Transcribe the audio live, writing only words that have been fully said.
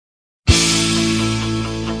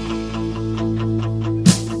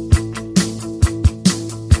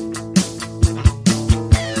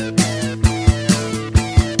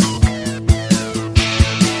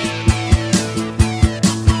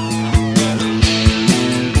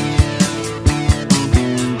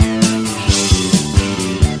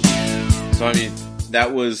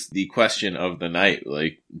that was the question of the night.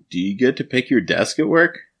 Like, do you get to pick your desk at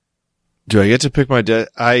work? Do I get to pick my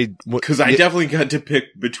desk? Because I definitely got to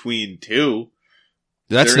pick between two.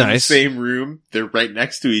 That's They're nice. In the same room. They're right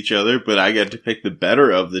next to each other, but I got to pick the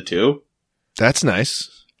better of the two. That's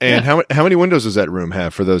nice. And how many windows does that room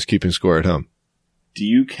have for those keeping score at home? Do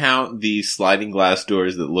you count the sliding glass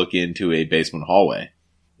doors that look into a basement hallway?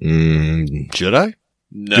 Should I?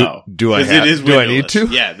 No. Do I need to?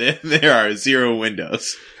 Yeah, there are 0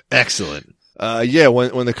 windows. Excellent.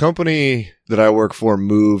 When the company that I work for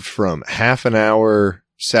moved from half an hour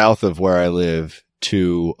south of where I live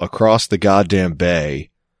to across the goddamn bay,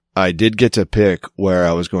 I did get to pick where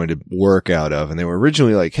I was going to work out of. And they were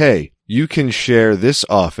originally like, hey, you can share this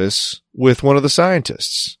office with one of the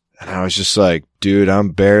scientists. And I was just like, dude,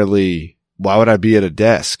 why would I be at a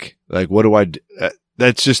desk? Like, what do I do?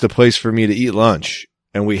 That's just a place for me to eat lunch.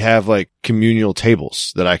 And we have like communal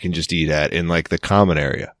tables that I can just eat at in like the common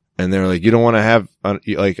area. And they're like, you don't want to have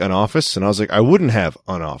an office? And I was like, I wouldn't have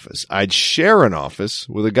an office. I'd share an office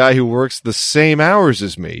with a guy who works the same hours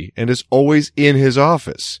as me and is always in his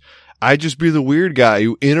office. I'd just be the weird guy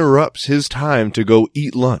who interrupts his time to go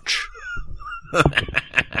eat lunch.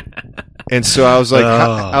 And so I was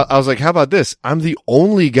like, how about this? I'm the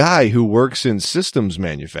only guy who works in systems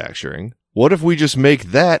manufacturing. What if we just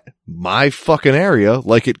make that my fucking area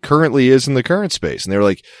like it currently is in the current space? And they were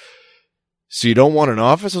like, so you don't want an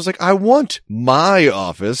office? I was like, I want my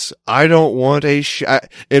office. I don't want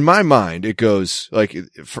in my mind, it goes like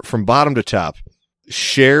from bottom to top,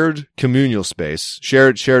 shared communal space,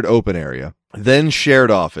 shared open area, then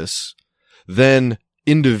shared office, then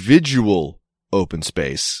individual open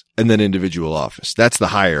space, and then individual office. That's the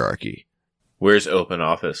hierarchy. Where's open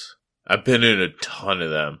office? I've been in a ton of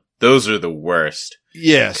them. Those are the worst.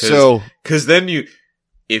 Yeah, because then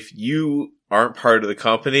if you aren't part of the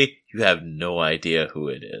company, you have no idea who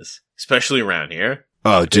it is. Especially around here.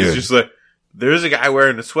 Oh, dude. It's just like, there's a guy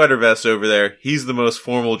wearing a sweater vest over there. He's the most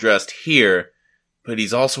formal dressed here, but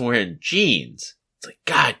he's also wearing jeans. It's like,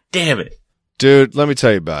 God damn it. Dude, let me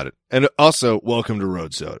tell you about it. And also, welcome to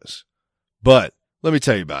Road Sodas. But let me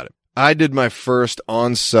tell you about it. I did my first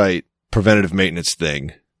on-site preventative maintenance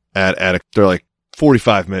thing they're like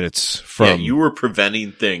 45 minutes from. Yeah, you were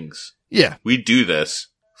preventing things. Yeah. We do this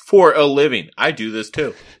for a living. I do this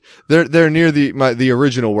too. They're near the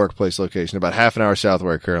original workplace location, about half an hour south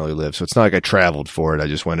where I currently live. So it's not like I traveled for it. I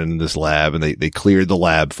just went into this lab and they cleared the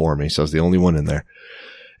lab for me. So I was the only one in there.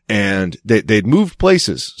 And they'd moved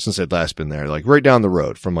places since I'd last been there, like right down the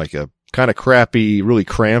road from like a kind of crappy, really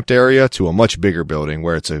cramped area to a much bigger building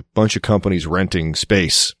where it's a bunch of companies renting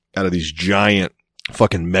space out of these giant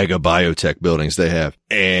fucking mega biotech buildings they have.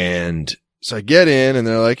 And so I get in and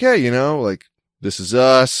they're like, hey, like this is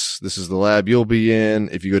us. This is the lab you'll be in.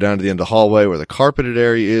 If you go down to the end of the hallway where the carpeted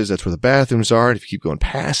area is, that's where the bathrooms are. And if you keep going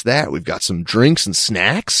past that, we've got some drinks and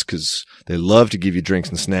snacks because they love to give you drinks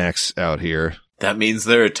and snacks out here. That means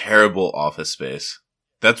they're a terrible office space.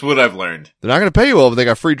 That's what I've learned. They're not going to pay you well, but they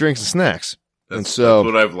got free drinks and snacks. That's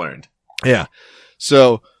what I've learned. Yeah.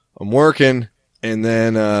 So I'm working and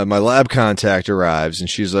then my lab contact arrives and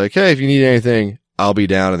she's like, hey, if you need anything, I'll be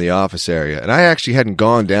down in the office area. And I actually hadn't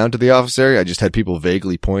gone down to the office area. I just had people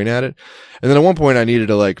vaguely point at it. And then at one point I needed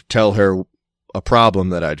to like tell her a problem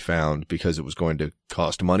that I'd found because it was going to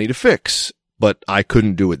cost money to fix. But I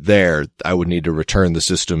couldn't do it there. I would need to return the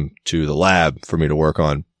system to the lab for me to work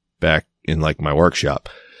on back in like my workshop.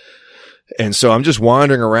 And so I'm just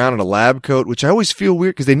wandering around in a lab coat, which I always feel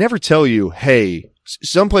weird because they never tell you, hey,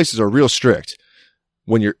 some places are real strict.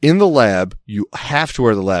 When you're in the lab, you have to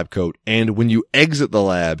wear the lab coat. And when you exit the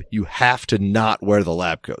lab, you have to not wear the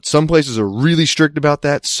lab coat. Some places are really strict about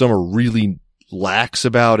that. Some are really lax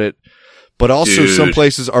about it. But also some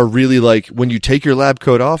places are really like, when you take your lab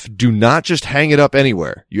coat off, do not just hang it up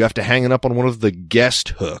anywhere. You have to hang it up on one of the guest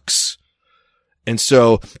hooks. And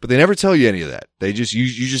so, but they never tell you any of that. They just, you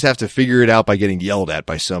just have to figure it out by getting yelled at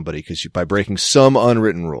by somebody by breaking some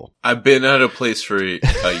unwritten rule. I've been at a place for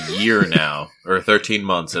a year now, or 13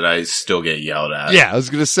 months, and I still get yelled at. Yeah, I was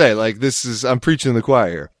going to say, like, I'm preaching to the choir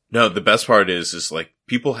here. No, the best part is like,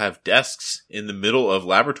 people have desks in the middle of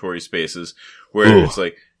laboratory spaces where it's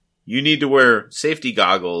like, you need to wear safety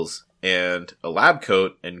goggles and a lab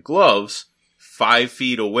coat and gloves 5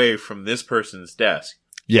 feet away from this person's desk.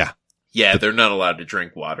 Yeah. Yeah, they're not allowed to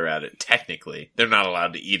drink water at it, technically. They're not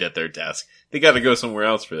allowed to eat at their desk. They gotta go somewhere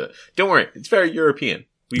else for that. Don't worry, it's very European.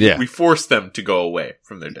 We force them to go away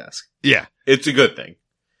from their desk. Yeah. It's a good thing.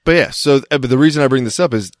 But yeah, but the reason I bring this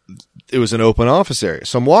up is it was an open office area.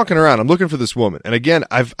 So I'm walking around, I'm looking for this woman. And again,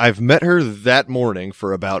 I've met her that morning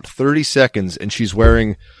for about 30 seconds and she's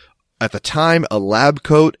wearing at the time, a lab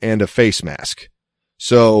coat and a face mask.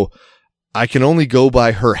 So I can only go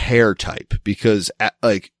by her hair type because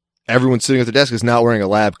everyone sitting at the desk is not wearing a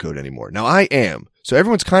lab coat anymore. Now I am. So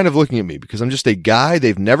everyone's kind of looking at me because I'm just a guy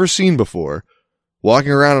they've never seen before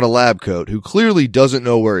walking around in a lab coat who clearly doesn't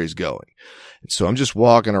know where he's going. And so I'm just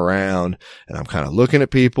walking around and I'm kind of looking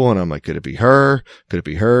at people and I'm like, could it be her? Could it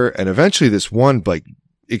be her? And eventually this one like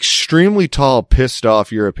extremely tall, pissed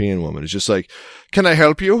off European woman is just like, can I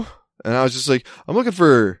help you? And I was just like, I'm looking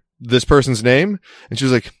for this person's name. And she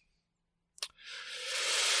was like,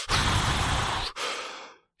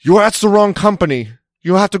 you're at the wrong company.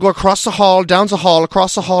 You have to go across the hall, down the hall,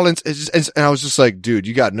 across the hall. And I was just like, dude,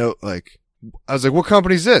 you got no, like, I was like, what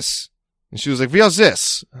company's this? And she was like, we are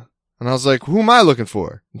this. And I was like, who am I looking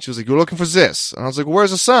for? And she was like, you're looking for this. And I was like, where's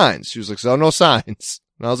the signs? She was like, so no signs.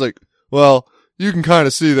 And I was like, well, you can kind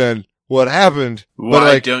of see then what happened.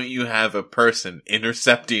 Why don't you have a person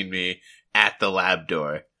intercepting me at the lab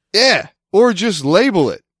door? Yeah. Or just label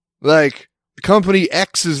it. Like, company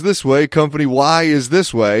X is this way, company Y is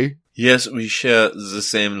this way. Yes, we share the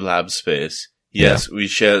same lab space. Yes, we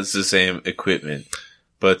share the same equipment.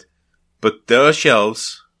 But there are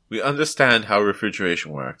shelves. We understand how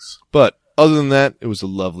refrigeration works. But other than that, it was a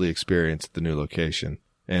lovely experience at the new location.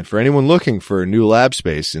 And for anyone looking for a new lab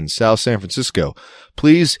space in South San Francisco,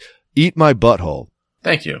 please eat my butthole.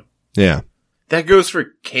 Thank you. Yeah. That goes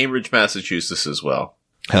for Cambridge, Massachusetts as well.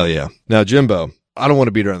 Hell yeah. Now, Jimbo, I don't want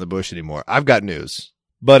to beat around the bush anymore. I've got news.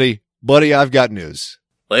 Buddy, I've got news.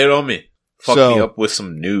 Lay it on me. Fuck me up with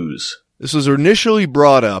some news. This was initially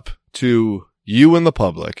brought up to you and the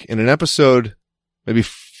public in an episode maybe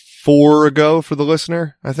 4 ago for the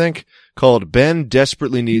listener, I think, called Ben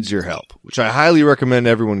Desperately Needs Your Help, which I highly recommend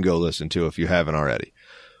everyone go listen to if you haven't already,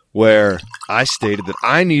 where I stated that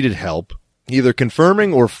I needed help either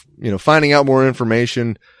confirming or, finding out more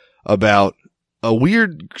information about a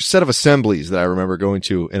weird set of assemblies that I remember going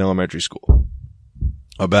to in elementary school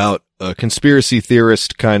about a conspiracy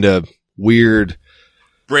theorist kind of weird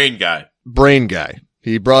brain guy.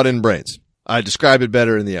 He brought in brains. I described it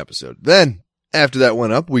better in the episode. Then after that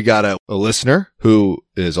went up, we got a listener who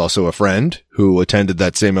is also a friend who attended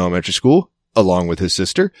that same elementary school along with his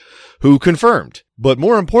sister who confirmed, but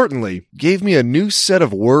more importantly, gave me a new set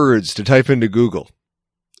of words to type into Google.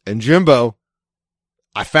 And Jimbo,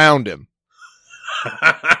 I found him.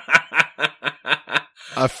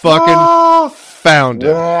 I fucking found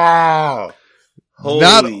him. Wow.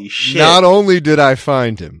 Holy shit. Not only did I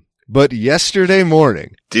find him, but yesterday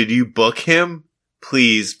morning. Did you book him?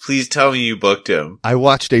 Please tell me you booked him. I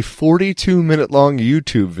watched a 42-minute long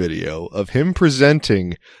YouTube video of him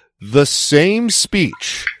presenting the same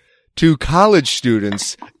speech to college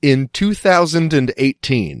students in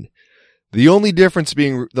 2018. The only difference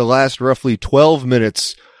being the last roughly 12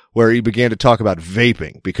 minutes where he began to talk about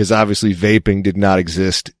vaping, because obviously vaping did not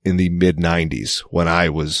exist in the mid-90s when I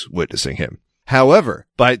was witnessing him. However,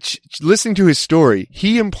 by listening to his story,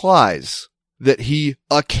 he implies that he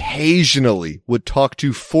occasionally would talk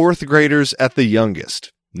to 4th graders at the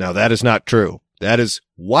youngest. Now, that is not true. That is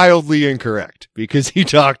wildly incorrect, because he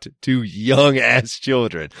talked to young-ass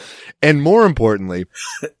children. And more importantly...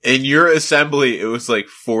 in your assembly, it was like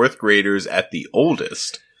 4th graders at the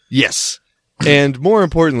oldest. Yes. And more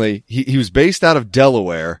importantly, he was based out of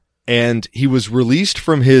Delaware, and he was released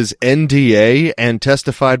from his NDA and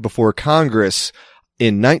testified before Congress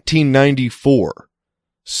in 1994.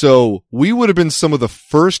 So we would have been some of the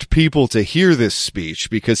first people to hear this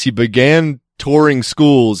speech because he began touring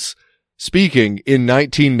schools speaking in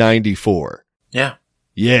 1994. Yeah.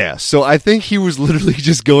 Yeah. So I think he was literally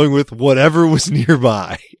just going with whatever was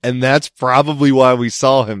nearby. And that's probably why we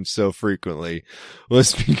saw him so frequently,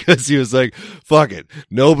 was because he was like, fuck it.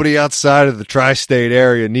 Nobody outside of the tri-state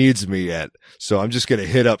area needs me yet. So I'm just going to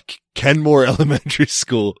hit up Kenmore Elementary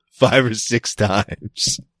School 5 or 6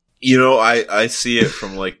 times. I see it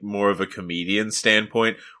from like more of a comedian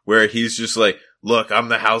standpoint where he's just like, look, I'm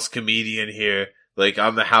the house comedian here. Like,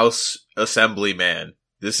 I'm the house assembly man.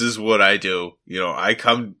 This is what I do. I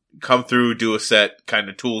come through, do a set, kind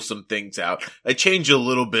of tool some things out. I change a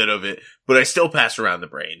little bit of it, but I still pass around the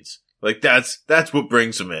brains. Like, that's what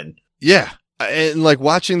brings him in. Yeah. And like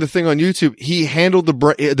watching the thing on YouTube, he handled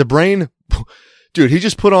the brain. Dude, he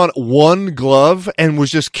just put on one glove and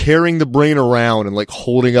was just carrying the brain around and like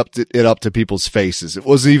holding it up to people's faces. It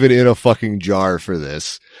wasn't even in a fucking jar for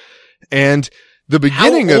this. And the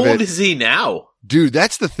beginning of it. How old is he now? Dude,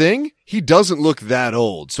 that's the thing. He doesn't look that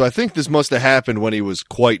old. So I think this must have happened when he was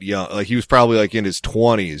quite young. Like he was probably like in his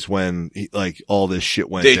 20s when all this shit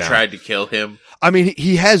went down. They tried to kill him. I mean,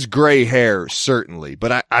 he has gray hair, certainly,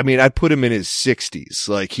 but I mean, I'd put him in his 60s.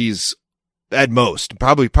 Like he's at most,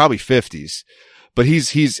 probably 50s, but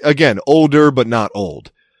he's again, older, but not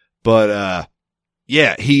old. But,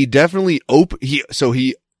 yeah, he definitely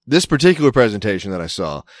this particular presentation that I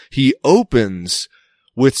saw, he opens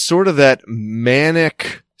with sort of that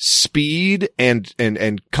manic speed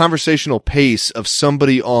and conversational pace of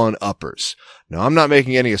somebody on uppers. Now, I'm not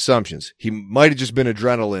making any assumptions. He might have just been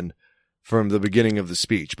adrenaline from the beginning of the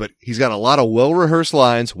speech, but he's got a lot of well-rehearsed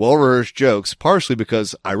lines, well-rehearsed jokes, partially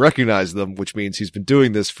because I recognize them, which means he's been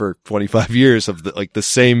doing this for 25 years of the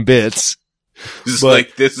same bits.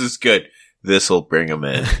 This is good. This'll bring him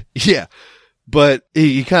in. Yeah. But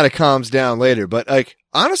he kind of calms down later. But like,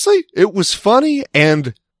 honestly, it was funny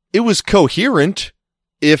and it was coherent,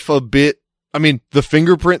 if a bit. I mean, the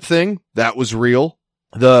fingerprint thing, that was real.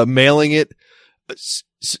 The mailing it.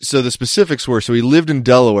 So the specifics were, so he lived in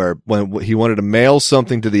Delaware when he wanted to mail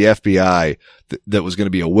something to the FBI that was going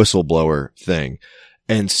to be a whistleblower thing.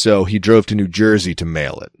 And so he drove to New Jersey to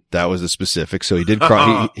mail it. That was the specific. So he did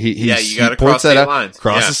cross, you gotta cross state lines.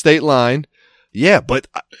 Cross the state line. Yeah, but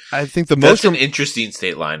I think that's an interesting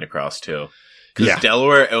state line to cross too. Because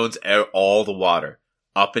Delaware owns all the water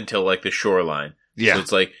up until like the shoreline. Yeah. So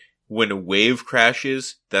it's like when a wave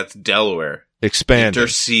crashes, that's Delaware expanding,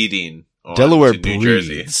 interceding. Delaware New breathes.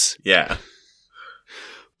 Jersey. Yeah.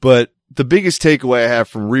 But the biggest takeaway I have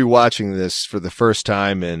from rewatching this for the first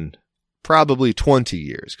time in probably 20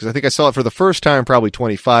 years, because I think I saw it for the first time probably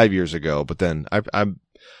 25 years ago, but then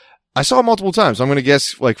I saw it multiple times. I'm going to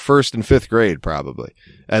guess like first and fifth grade, probably,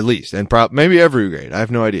 at least, and maybe every grade. I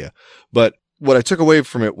have no idea. But what I took away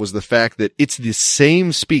from it was the fact that it's the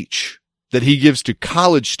same speech that he gives to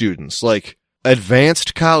college students, like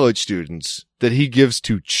advanced college students, that he gives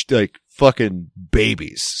to like fucking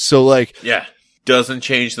babies. So like, yeah, doesn't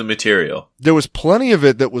change the material. There was plenty of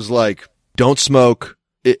it that was like, don't smoke,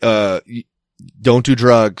 don't do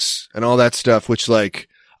drugs and all that stuff, which like,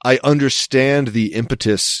 I understand the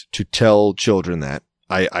impetus to tell children that.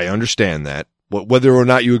 I understand that. Whether or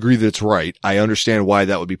not you agree that it's right, I understand why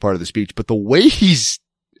that would be part of the speech. But the way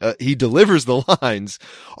he delivers the lines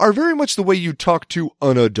are very much the way you talk to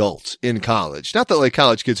an adult in college. Not that like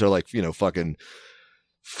college kids are like, fucking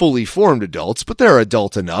fully formed adults, but they're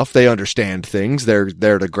adult enough. They understand things. They're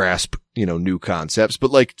there to grasp, new concepts.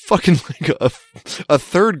 But like fucking like a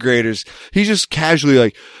third graders, he just casually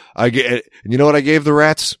like, you know what I gave the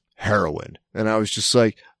rats? Heroin. And I was just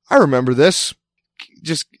like, I remember this.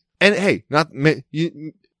 And hey,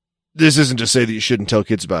 this isn't to say that you shouldn't tell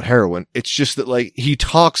kids about heroin. It's just that like he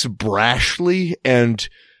talks brashly and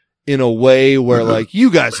in a way where like,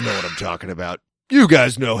 you guys know what I'm talking about. You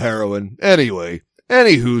guys know heroin. Anyway,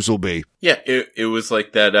 any whooz'll be. Yeah, it was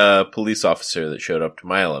like that police officer that showed up to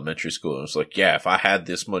my elementary school and was like, yeah, if I had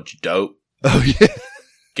this much dope,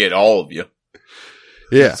 get all of you.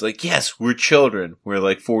 Yeah. It's like, yes, we're children. We're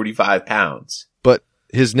like 45 pounds. But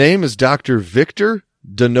his name is Dr. Victor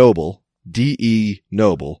DeNoble, D-E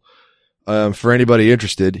Noble. For anybody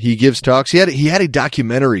interested, he gives talks. He had a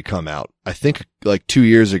documentary come out, I think like 2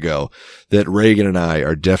 years ago, that Reagan and I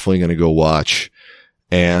are definitely going to go watch.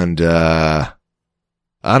 And, I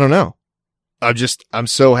don't know. I'm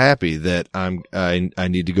so happy that I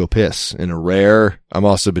need to go piss in a rare. I'm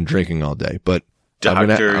also been drinking all day, but I'm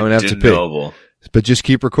gonna have to pee. But just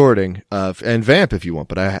keep recording, and vamp if you want,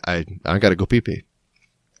 but I gotta go pee.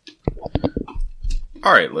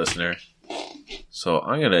 All right, listener. So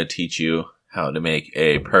I'm going to teach you how to make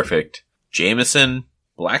a perfect Jameson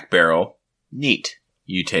Black Barrel neat.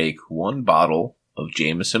 You take one bottle of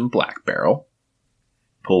Jameson Black Barrel,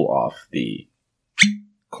 pull off the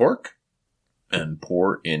cork, and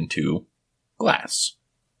pour into glass.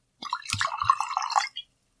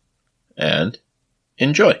 And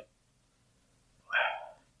enjoy.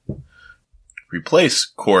 Replace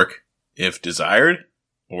cork if desired,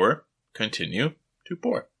 or continue to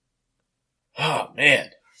pour. Oh,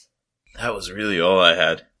 man. That was really all I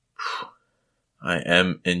had. I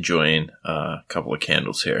am enjoying a couple of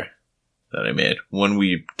candles here that I made. One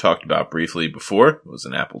we talked about briefly before was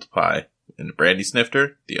an apple pie in a brandy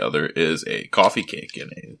snifter. The other is a coffee cake in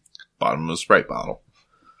a bottomless Sprite bottle.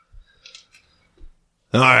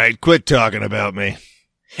 All right, quit talking about me.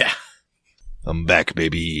 Yeah. I'm back,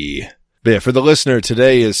 baby. But yeah, for the listener,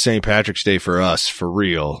 today is St. Patrick's Day for us, for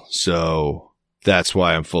real. So that's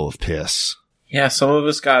why I'm full of piss. Yeah, some of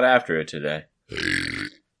us got after it today.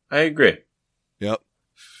 I agree. Yep.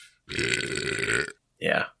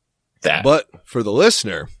 Yeah. That But for the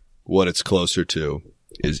listener, what it's closer to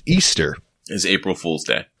is Easter. is April Fool's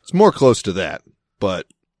Day. It's more close to that. But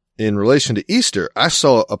in relation to Easter, I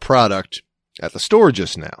saw a product at the store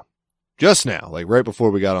just now, like right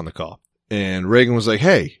before we got on the call. And Reagan was like,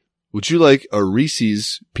 hey, would you like a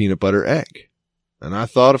Reese's peanut butter egg? And I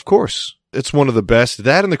thought, of course, it's one of the best.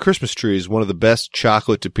 That and the Christmas tree is one of the best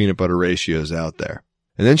chocolate to peanut butter ratios out there.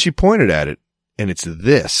 And then she pointed at it, and it's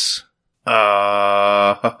this.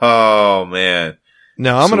 Oh, man.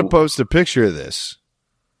 Now, I'm going to post a picture of this.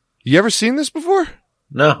 You ever seen this before?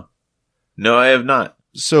 No. No, I have not.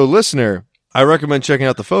 So, listener, I recommend checking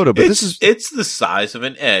out the photo, but it's the size of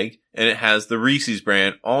an egg, and it has the Reese's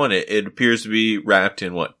brand on it. It appears to be wrapped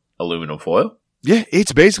in what? Aluminum foil? Yeah,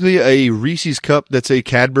 it's basically a Reese's cup that's a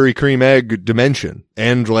Cadbury cream egg dimension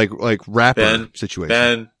and like wrapper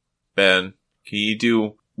situation. Ben, can you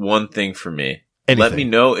do one thing for me? Anything. Let me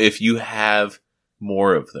know if you have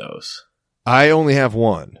more of those. I only have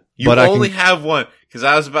one. You only have one, because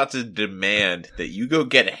I was about to demand that you go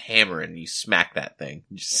get a hammer and you smack that thing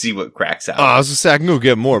and just see what cracks out. Oh, I was going to say I can go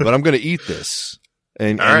get more, but I'm going to eat this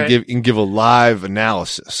and give a live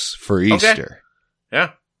analysis for Easter. Okay.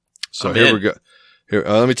 Yeah. So here we go. Here,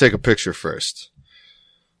 let me take a picture first.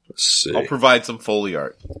 Let's see. I'll provide some Foley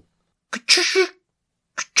art.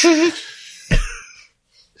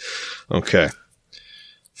 Okay.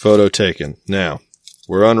 Photo taken. Now,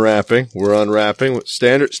 we're unwrapping.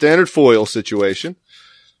 Standard foil situation.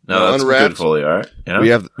 No, that's good Foley art.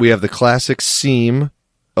 Yeah. We have the classic seam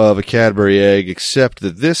of a Cadbury egg, except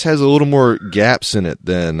that this has a little more gaps in it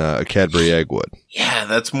than a Cadbury egg would. Yeah,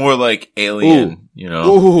 that's more like Alien, you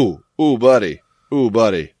know. Ooh, buddy.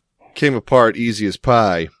 Came apart easy as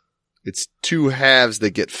pie. It's two halves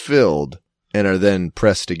that get filled and are then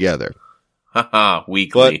pressed together. Haha,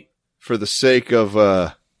 weekly. But for the sake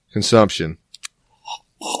of consumption.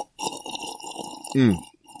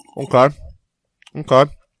 Okay.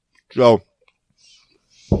 So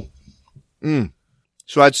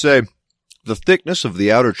I'd say the thickness of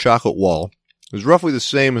the outer chocolate wall is roughly the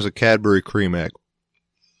same as a Cadbury cream egg.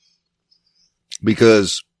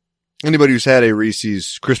 Because anybody who's had a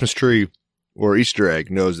Reese's Christmas tree or Easter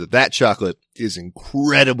egg knows that chocolate is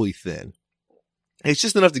incredibly thin. It's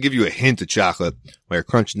just enough to give you a hint of chocolate while you're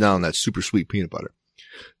crunching down that super sweet peanut butter.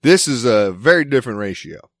 This is a very different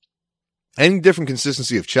ratio. Any different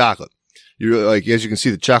consistency of chocolate. You're like, as you can see,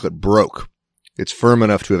 the chocolate broke. It's firm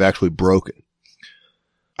enough to have actually broken.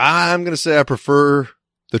 I'm going to say I prefer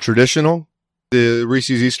the traditional, the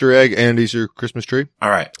Reese's Easter egg and Easter Christmas tree. All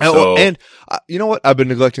right. And you know what? I've been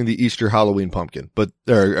neglecting the Easter Halloween pumpkin,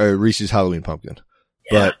 or Reese's Halloween pumpkin.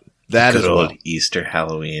 Yeah, but that is old Easter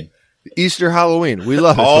Halloween. Easter Halloween. We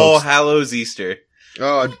love it. All folks. Hallows Easter.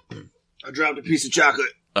 Oh, I dropped a piece of chocolate.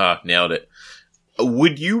 Nailed it.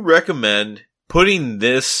 Would you recommend putting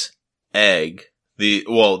this egg,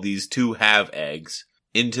 these two half eggs,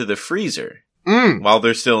 into the freezer while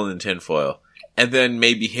they're still in the tinfoil, and then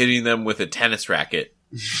maybe hitting them with a tennis racket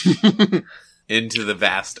into the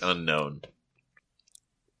vast unknown?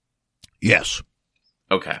 Yes.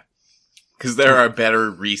 Okay. Because there are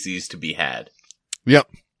better Reese's to be had.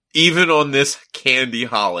 Yep. Even on this candy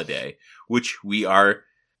holiday, which we are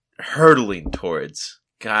hurtling towards.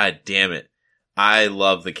 God damn it. I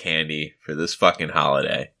love the candy for this fucking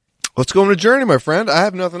holiday. Let's go on a journey, my friend. I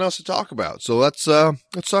have nothing else to talk about. So let's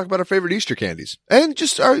talk about our favorite Easter candies. And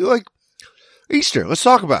just Easter. Let's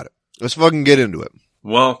talk about it. Let's fucking get into it.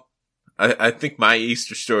 Well, I think my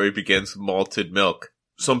Easter story begins with malted milk.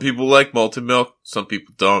 Some people like malted milk. Some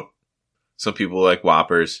people don't. Some people like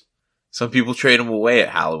Whoppers. Some people trade them away at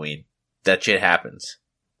Halloween. That shit happens.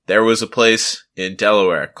 There was a place in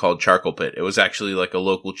Delaware called Charcoal Pit. It was actually like a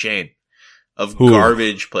local chain of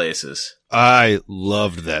garbage places. I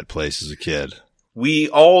loved that place as a kid. We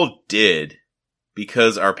all did,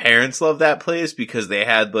 because our parents loved that place, because they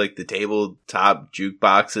had like the tabletop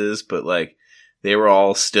jukeboxes, but like they were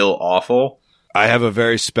all still awful. I have a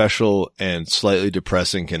very special and slightly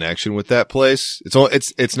depressing connection with that place.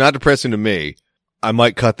 It's not depressing to me. I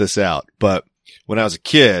might cut this out, but when I was a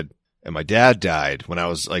kid and my dad died, when I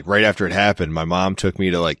was like right after it happened, my mom took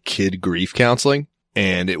me to like kid grief counseling,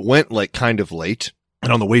 and it went like kind of late.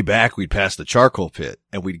 And on the way back, we'd pass the Charcoal Pit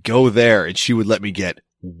and we'd go there and she would let me get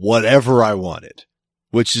whatever I wanted,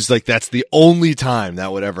 which is like, that's the only time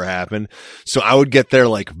that would ever happen. So I would get their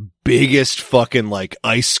like biggest fucking like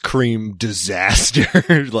ice cream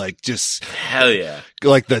disaster, like just hell yeah.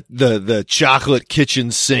 Like the chocolate kitchen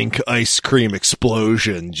sink ice cream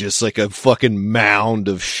explosion, just like a fucking mound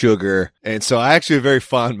of sugar. And so I actually have very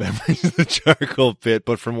fond memories of the Charcoal Pit,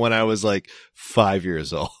 but from when I was like 5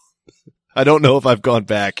 years old. I don't know if I've gone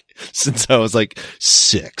back since I was like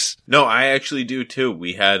 6. No, I actually do too.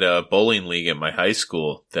 We had a bowling league at my high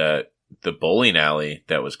school that the bowling alley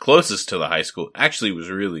that was closest to the high school actually was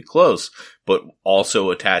really close, but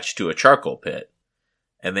also attached to a charcoal pit.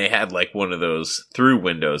 And they had like one of those through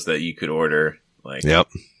windows that you could order, like, Yep.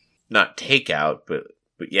 not takeout, but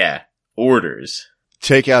yeah, orders.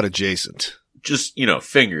 Takeout adjacent. Just,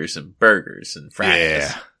 fingers and burgers and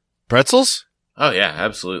fractures. Yeah. Pretzels? Oh yeah,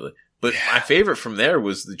 absolutely. But my favorite from there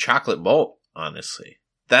was the chocolate malt, honestly.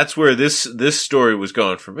 That's where this story was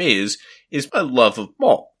going for me is my love of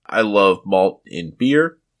malt. I love malt in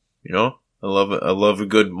beer, I love a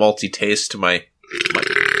good malty taste to my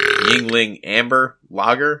Yingling Amber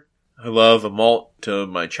Lager. I love a malt to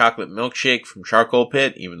my chocolate milkshake from Charcoal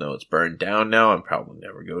Pit, even though it's burned down now. I'm probably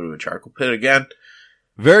never go to a Charcoal Pit again.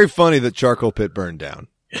 Very funny that Charcoal Pit burned down.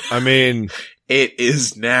 I mean, it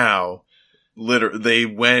is now literally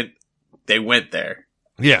they went there.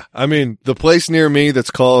 Yeah. I mean, the place near me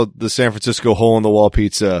that's called the San Francisco Hole in the Wall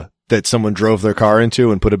Pizza that someone drove their car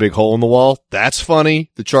into and put a big hole in the wall. That's funny.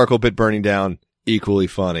 The Charcoal Pit burning down, equally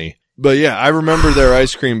funny. But yeah, I remember their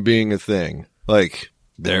ice cream being a thing. Like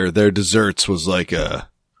their desserts was like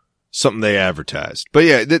something they advertised. But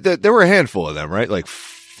yeah, there were a handful of them, right? Like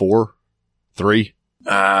 4, 3.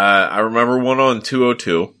 I remember one on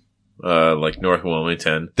 202, like North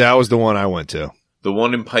Wilmington. That was the one I went to. The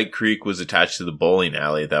one in Pike Creek was attached to the bowling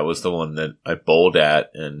alley. That was the one that I bowled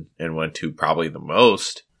at and went to probably the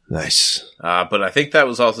most. Nice. But I think that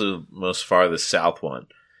was also the most farthest south one.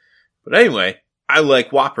 But anyway, I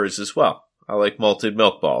like Whoppers as well. I like malted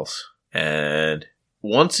milk balls. And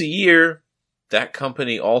once a year, that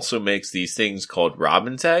company also makes these things called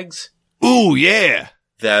Robin's eggs. Ooh, yeah.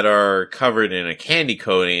 That are covered in a candy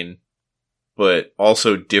coating, but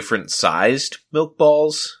also different sized milk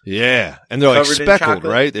balls. Yeah. And they're like speckled,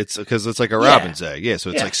 right? It's because it's like a robin's egg. Yeah.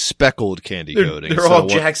 So it's like speckled candy coating. They're all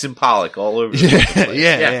Jackson Pollock all over.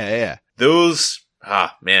 Yeah. Those,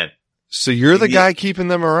 man. So you're the guy keeping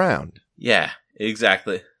them around. Yeah,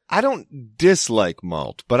 exactly. I don't dislike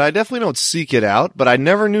malt, but I definitely don't seek it out, but I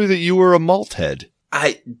never knew that you were a malt head.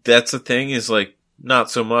 That's the thing is like,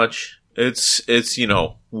 not so much. It's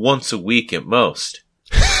once a week at most.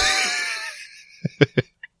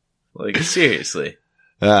 Like, seriously.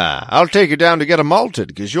 I'll take you down to get a malted,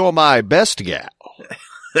 because you're my best gal.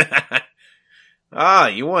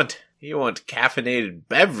 You want caffeinated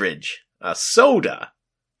beverage? A soda?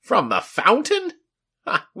 From the fountain?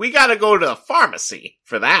 We gotta go to the pharmacy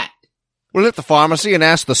for that. We'll hit the pharmacy and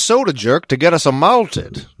ask the soda jerk to get us a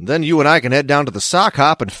malted. Then you and I can head down to the sock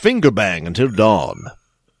hop and finger bang until dawn.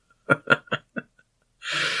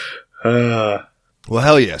 Well,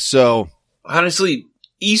 hell yeah. So, honestly,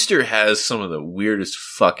 Easter has some of the weirdest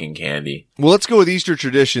fucking candy. Well, let's go with Easter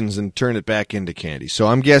traditions and turn it back into candy. So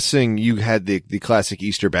I'm guessing you had the classic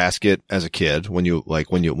Easter basket as a kid when you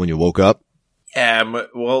woke up. Yeah,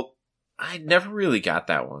 well, I never really got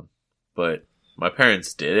that one, but my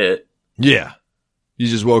parents did it. Yeah. You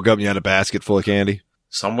just woke up and you had a basket full of candy?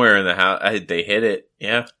 Somewhere in the house, they hid it,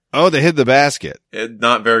 yeah. Oh, they hid the basket.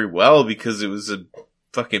 Not very well because it was a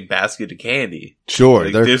fucking basket of candy. Sure.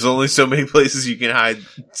 Like, there's only so many places you can hide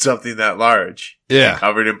something that large. Yeah.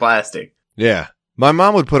 Covered in plastic. Yeah. My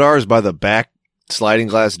mom would put ours by the back sliding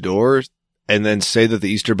glass door and then say that the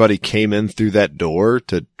Easter Bunny came in through that door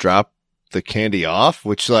to drop the candy off,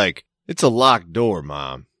 which, like, it's a locked door,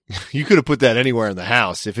 Mom. You could have put that anywhere in the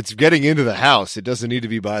house. If it's getting into the house, it doesn't need to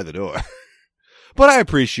be by the door. But I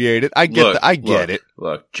appreciate it. I get it.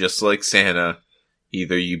 Look, just like Santa,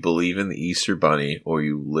 either you believe in the Easter Bunny or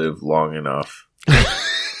you live long enough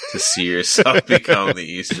to see yourself become the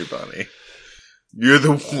Easter Bunny. You're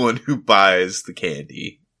the one who buys the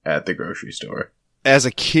candy at the grocery store. As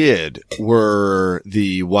a kid, were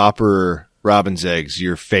the Whopper Robin's eggs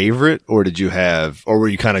your favorite, or were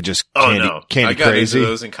you kind of just candy I got crazy? Into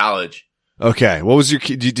those in college. Okay. What was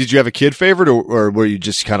did you have a kid favorite, or were you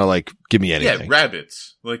just kind of like, give me anything? Yeah,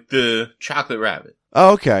 rabbits. Like the chocolate rabbit.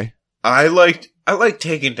 Oh, okay. I liked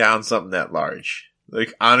taking down something that large.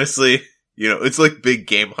 Like, honestly, it's like big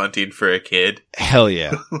game hunting for a kid. Hell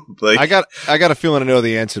yeah. Like, I got a feeling I know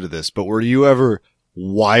the answer to this, but were you ever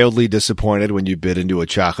wildly disappointed when you bit into a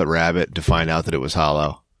chocolate rabbit to find out that it was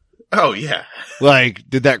hollow? Oh, yeah. Like,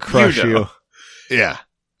 did that crush you? Yeah.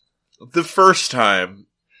 The first time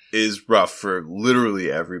is rough for literally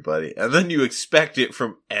everybody, and then you expect it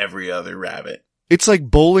from every other rabbit. It's like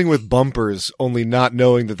bowling with bumpers, only not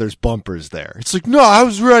knowing that there's bumpers there. It's like, no, I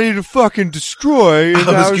was ready to fucking destroy. And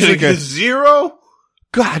I was gonna get 0?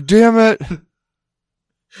 God damn it.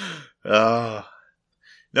 No,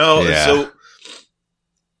 yeah. So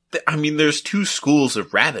I mean, there's two schools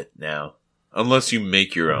of rabbit now, unless you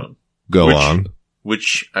make your own. Go on.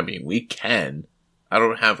 Which, I mean, we can. I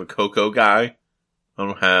don't have a cocoa guy. I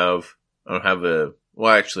don't have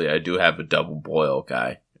well, actually, I do have a double boil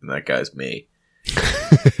guy, and that guy's me.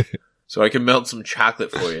 So I can melt some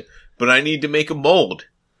chocolate for you. But I need to make a mold.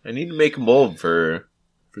 I need to make a mold for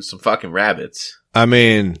some fucking rabbits. I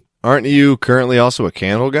mean, aren't you currently also a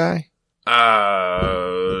candle guy?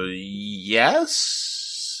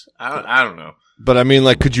 Yes? I don't know. But I mean,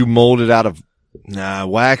 like, could you mold it out of... Nah,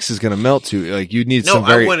 wax is going to melt too. Like, you'd need some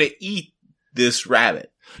very... I want to eat this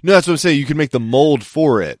rabbit. No, that's what I'm saying. You could make the mold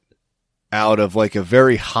for it out of, like, a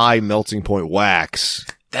very high melting point wax.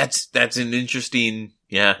 That's an interesting...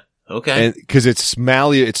 Yeah. Okay. And because it's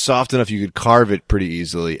malleable, it's soft enough you could carve it pretty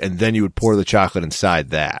easily, and then you would pour the chocolate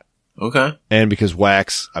inside that. Okay. And because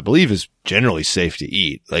wax, I believe, is generally safe to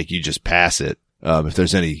eat, like you just pass it. If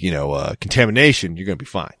there's any, contamination, you're gonna be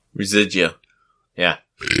fine. Residual. Yeah.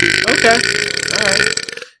 Okay. All right.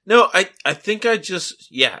 No, I think I just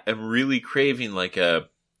am really craving like a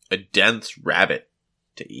dense rabbit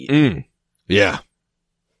to eat. Yeah.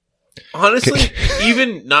 Honestly,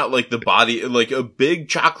 even not like the body, like a big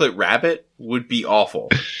chocolate rabbit would be awful.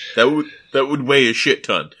 That would weigh a shit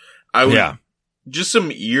ton. Just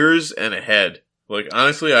some ears and a head. Like,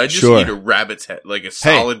 honestly, I just eat a rabbit's head, like a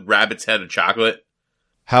solid rabbit's head of chocolate.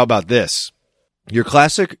 How about this? Your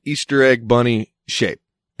classic Easter egg bunny shape.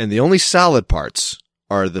 And the only solid parts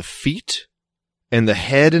are the feet and the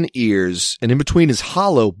head and ears. And in between is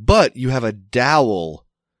hollow, but you have a dowel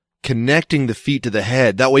connecting the feet to the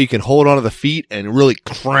head. That way you can hold onto the feet and really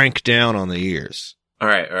crank down on the ears. All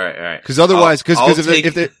right. Because otherwise,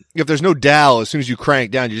 if there's no dowel, as soon as you crank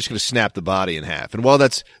down, you're just going to snap the body in half. And while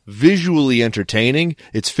that's visually entertaining,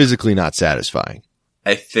 it's physically not satisfying.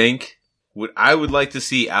 I think what I would like to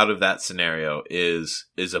see out of that scenario is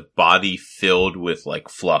a body filled with like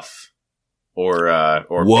fluff or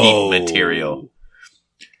peat material.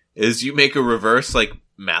 Is you make a reverse like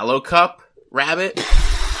Mallow Cup rabbit?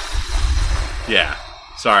 Yeah.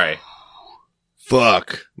 Sorry.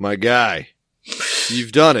 Fuck, my guy.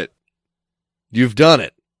 You've done it.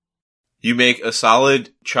 You make a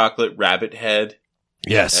solid chocolate rabbit head.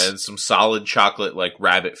 Yes. And some solid chocolate, like,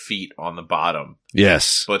 rabbit feet on the bottom.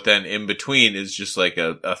 Yes. But then in between is just like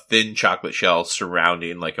a thin chocolate shell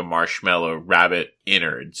surrounding like a marshmallow rabbit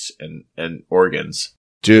innards and organs.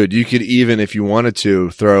 Dude, you could even, if you wanted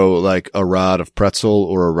to, throw like a rod of pretzel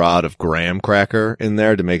or a rod of graham cracker in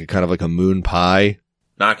there to make it kind of like a moon pie.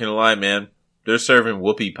 Not gonna lie, man. They're serving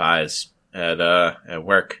whoopie pies at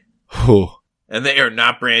work. Oh. And they are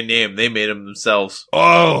not brand name. They made them themselves.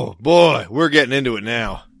 Oh, boy. We're getting into it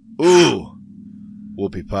now. Ooh.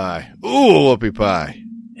 Whoopie pie. Ooh, whoopie pie.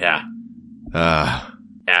 Yeah.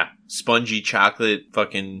 Yeah. Spongy chocolate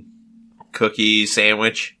fucking cookie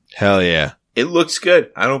sandwich. Hell yeah. It looks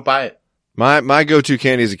good. I don't buy it. My go-to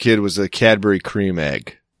candy as a kid was a Cadbury cream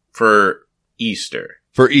egg. For Easter.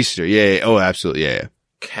 Yeah. Oh, absolutely. Yeah.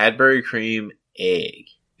 Cadbury cream egg.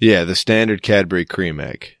 Yeah, the standard Cadbury cream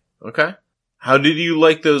egg. Okay. How did you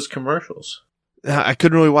like those commercials? I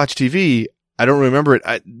couldn't really watch TV. I don't remember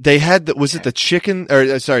it. They had was it the chicken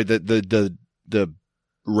or sorry, the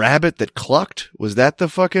rabbit that clucked? Was that the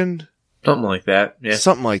fucking something like that? Yeah.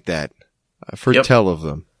 Something like that. I've heard tell of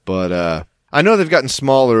them. But I know they've gotten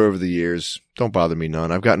smaller over the years. Don't bother me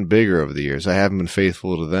none. I've gotten bigger over the years. I haven't been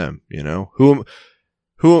faithful to them, you know?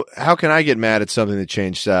 How can I get mad at something that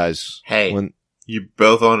changed size? Hey, you're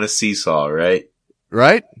both on a seesaw, right?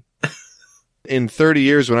 Right? In 30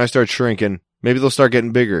 years, when I start shrinking, maybe they'll start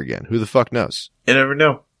getting bigger again. Who the fuck knows? You never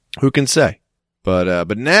know. Who can say?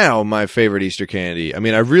 But now my favorite Easter candy. I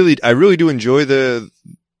mean, I really do enjoy the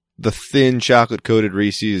thin chocolate coated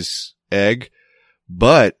Reese's egg.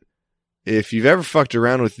 But if you've ever fucked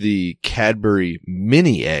around with the Cadbury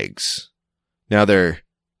mini eggs, now they're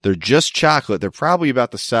just chocolate. They're probably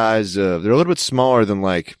about the size of, they're a little bit smaller than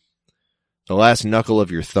like the last knuckle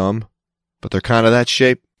of your thumb, but they're kind of that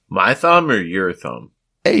shape. My thumb or your thumb?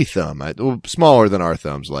 A thumb. Smaller than our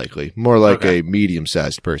thumbs, likely. More like a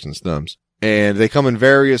medium-sized person's thumbs. And they come in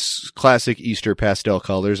various classic Easter pastel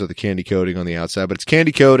colors of the candy coating on the outside, but it's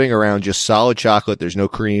candy coating around just solid chocolate. There's no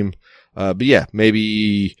cream. But yeah,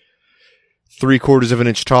 maybe 3/4 of an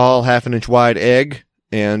inch tall, 1/2 inch wide egg.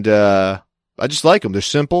 And, I just like them. They're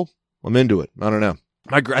simple. I'm into it. I don't know.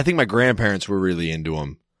 I think my grandparents were really into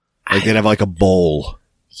them. Like they'd have like a bowl.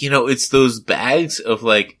 You know, it's those bags of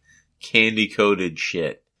like candy coated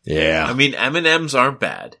shit. Yeah. I mean, M&Ms aren't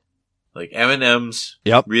bad. Like M&Ms.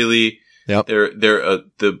 Yep. Really. Yep. They're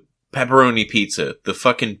the pepperoni pizza, the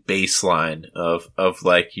fucking baseline of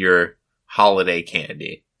like your holiday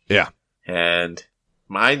candy. Yeah. And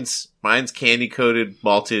mine's candy coated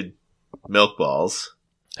malted milk balls.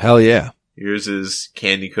 Hell yeah. Yours is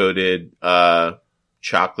candy coated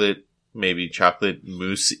chocolate, maybe chocolate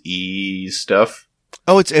mousse-y stuff.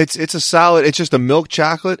 Oh, it's a solid, it's just a milk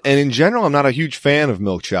chocolate. And in general, I'm not a huge fan of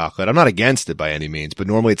milk chocolate. I'm not against it by any means, but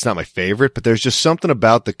normally it's not my favorite. But there's just something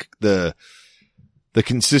about the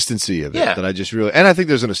consistency of it that I just really, and I think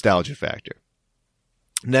there's a nostalgia factor.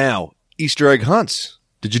 Now, Easter egg hunts.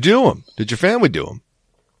 Did you do them? Did your family do them?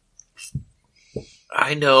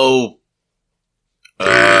 I know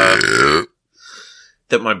that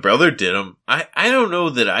my brother did them. I don't know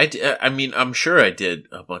that I did. I mean, I'm sure I did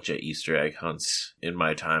a bunch of Easter egg hunts in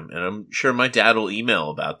my time, and I'm sure my dad will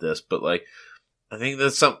email about this, but like, I think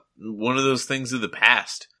that's one of those things of the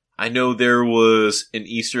past. I know there was an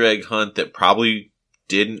Easter egg hunt that probably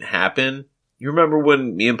didn't happen. You remember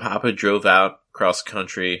when me and Papa drove out across the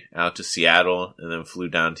country out to Seattle and then flew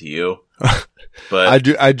down to you? But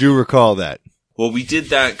I do recall that. Well, we did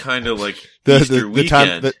that kind of like Easter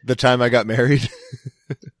weekend. The time I got married.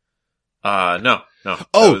 No.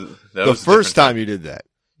 Oh, that the was first time you did that.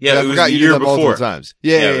 Yeah, I forgot you did that multiple times.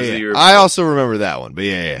 Yeah. I also remember that one, but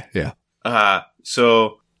yeah.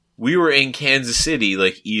 So we were in Kansas City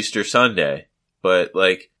like Easter Sunday, but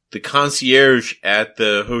like the concierge at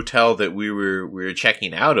the hotel that we were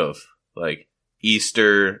checking out of, like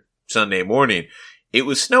Easter Sunday morning, it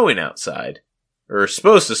was snowing outside, or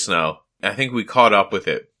supposed to snow. I think we caught up with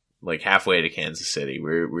it like halfway to Kansas City.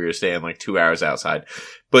 We were staying like 2 hours outside,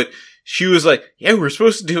 but she was like, yeah, we're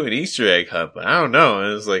supposed to do an Easter egg hunt, but I don't know.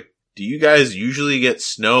 And I was like, do you guys usually get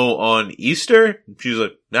snow on Easter? And she was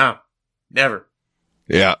like, no, never.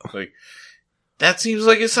 Yeah. Like, that seems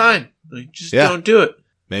like a sign. Like, just don't do it.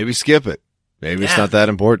 Maybe skip it. Maybe it's not that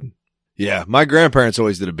important. Yeah. My grandparents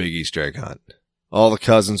always did a big Easter egg hunt. All the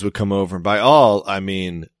cousins would come over, and by all, I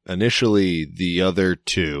mean initially the other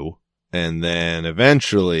two, and then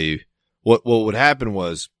eventually what would happen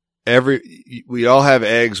was we all have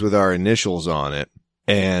eggs with our initials on it,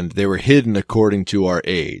 and they were hidden according to our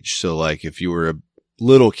age. So like if you were a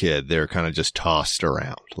little kid, they were kind of just tossed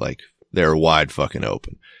around, like they were wide fucking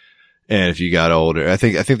open. And if you got older, I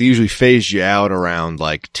think they usually phased you out around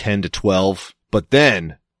like 10 to 12. But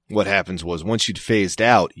then what happens was once you'd phased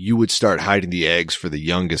out, you would start hiding the eggs for the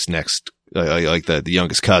youngest the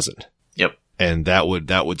youngest cousin. Yep. And that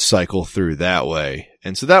would cycle through that way.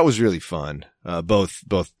 And so that was really fun. Both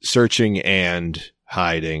searching and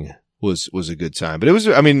hiding was a good time. But it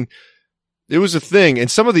was a thing.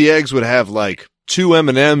 And some of the eggs would have like 2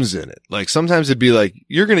 M&Ms in it. Like sometimes it'd be like,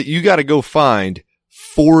 you got to go find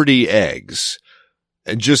 40 eggs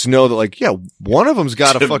and just know that like, yeah, one of them's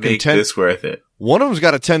got a fucking make this worth it. One of them's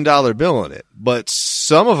got a $10 bill in it, but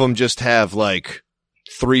some of them just have like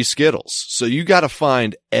 3 Skittles. So you got to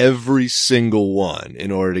find every single one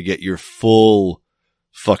in order to get your full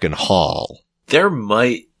fucking haul. There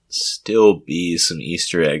might still be some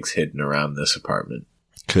Easter eggs hidden around this apartment.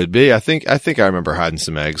 Could be. I think I remember hiding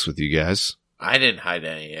some eggs with you guys. I didn't hide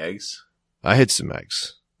any eggs. I hid some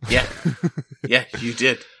eggs. Yeah. Yeah, you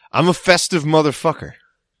did. I'm a festive motherfucker.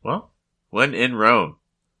 Well, when in Rome,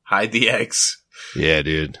 hide the eggs. Yeah,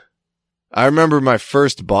 dude. I remember my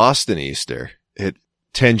first Boston Easter. It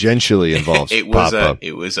tangentially involves Papa.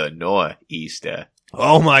 It was a Noah Easter.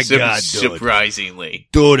 Oh my God, dude. Surprisingly.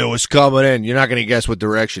 Dude, it was coming in. You're not going to guess what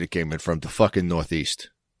direction it came in from. The fucking northeast.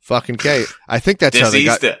 Fucking K. I think that's how they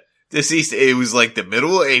got. This Easter, it was like the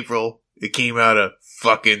middle of April. It came out of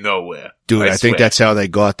fucking nowhere. Dude, I think that's how they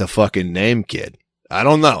got the fucking name, kid. I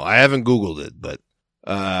don't know. I haven't Googled it, but,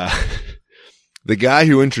 the guy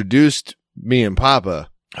who introduced me and Papa,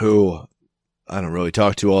 who I don't really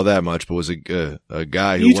talk to all that much, but was a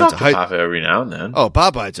guy who went to Papa every now and then. Oh,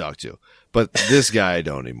 Papa I talk to, but this guy I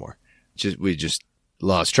don't anymore. We just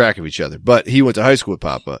lost track of each other, but he went to high school with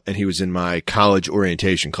Papa and he was in my college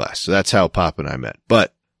orientation class. So that's how Papa and I met,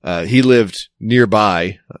 but he lived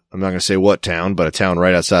nearby. I'm not going to say what town, but a town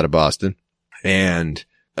right outside of Boston. And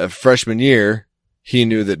freshman year, he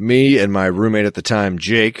knew that me and my roommate at the time,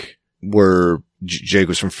 Jake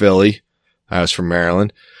was from Philly. I was from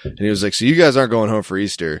Maryland. And he was like, so you guys aren't going home for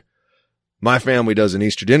Easter. My family does an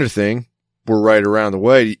Easter dinner thing. We're right around the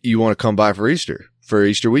way. You want to come by for Easter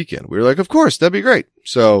weekend? We were like, of course, that'd be great.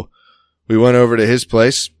 So we went over to his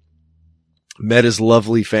place, met his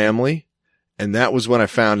lovely family. And that was when I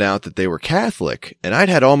found out that they were Catholic. And I'd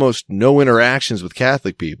had almost no interactions with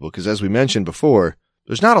Catholic people because, as we mentioned before,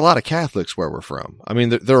 there's not a lot of Catholics where we're from. I mean,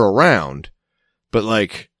 they're around, but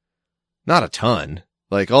like not a ton.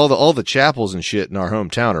 Like all the chapels and shit in our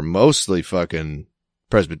hometown are mostly fucking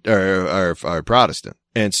are Protestant.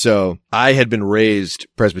 And so I had been raised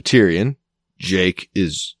Presbyterian. Jake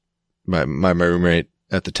is my roommate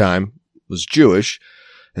at the time was Jewish.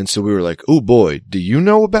 And so we were like, oh boy, do you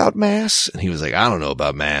know about Mass? And he was like, I don't know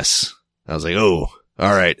about Mass. I was like, oh,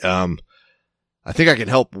 all right. I think I can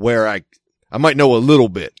help where I might know a little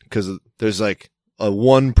bit because there's like a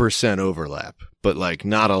 1% overlap, but like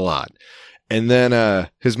not a lot. And then,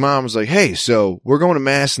 his mom was like, hey, so we're going to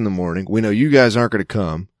Mass in the morning. We know you guys aren't going to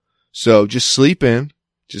come. So just sleep in,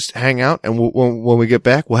 just hang out. And when we get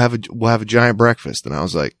back, we'll have a giant breakfast. And I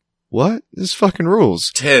was like, what? This fucking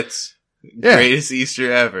rules. Tits. Yeah. Greatest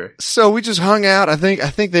Easter ever. So we just hung out. I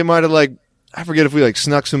think they might have like, I forget if we like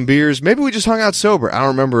snuck some beers. Maybe we just hung out sober. I don't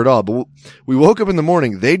remember at all, but we woke up in the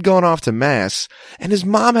morning. They'd gone off to Mass and his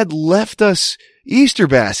mom had left us Easter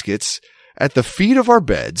baskets at the feet of our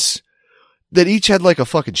beds that each had like a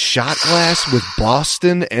fucking shot glass with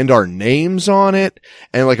Boston and our names on it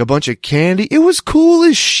and like a bunch of candy. It was cool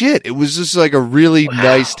as shit. It was just like a really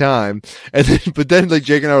nice time. And then, but then like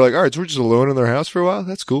Jake and I were like, all right, so we're just alone in their house for a while.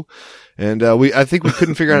 That's cool. And, I think we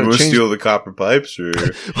couldn't figure out how to change. Steal the copper pipes or?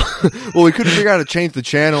 Well, we couldn't figure out how to change the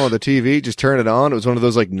channel on the TV. Just turn it on. It was one of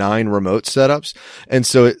those like 9 remote setups. And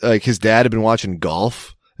so like his dad had been watching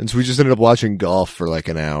golf. And so we just ended up watching golf for like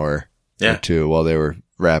an hour or 2 while they were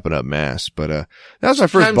wrapping up Mass. But, that was my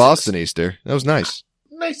first Boston Easter. That was nice.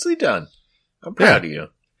 Nicely done. I'm proud of you.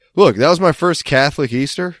 Look, that was my first Catholic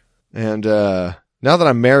Easter. And, now that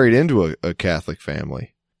I'm married into a Catholic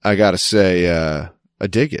family, I gotta say, I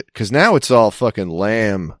dig it. Cause now it's all fucking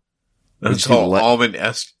lamb. It's all almond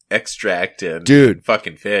extract and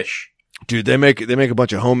fucking fish. Dude, they make a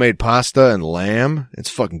bunch of homemade pasta and lamb. It's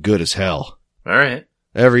fucking good as hell. All right.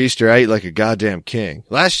 Every Easter I eat like a goddamn king.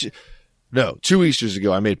 2 Easters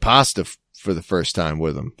ago I made pasta for the first time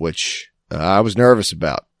with them, which I was nervous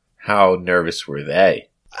about. How nervous were they?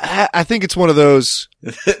 I think it's one of those.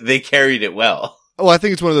 They carried it well. Oh, I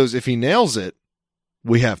think it's one of those. If he nails it,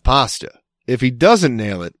 we have pasta. If he doesn't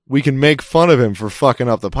nail it, we can make fun of him for fucking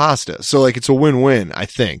up the pasta. So like it's a win-win, I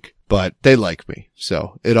think. But they like me.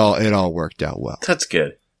 So it all worked out well. That's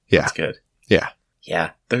good. Yeah. That's good. Yeah.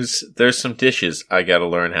 Yeah. There's some dishes I gotta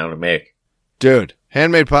learn how to make. Dude,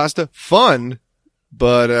 handmade pasta, fun,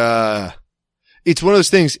 but it's one of those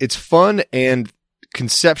things, it's fun and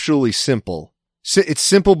conceptually simple. It's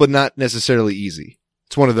simple but not necessarily easy.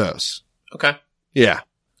 It's one of those. Okay. Yeah.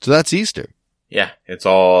 So that's Easter. Yeah, it's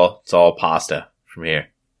all pasta from here.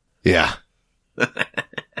 Yeah.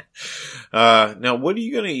 Now, what are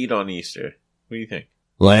you going to eat on Easter? What do you think?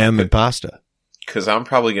 Lamb and pasta. Because I'm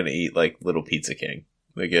probably going to eat like Little Pizza King.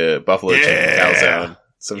 Like a buffalo chicken calzone.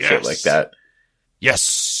 Some shit like that.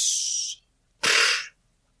 Yes.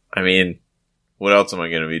 I mean, what else am I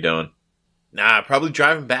going to be doing? Nah, probably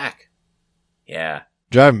driving back. Yeah.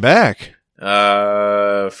 Driving back?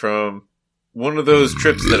 From one of those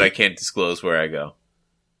trips that I can't disclose where I go.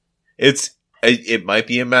 It might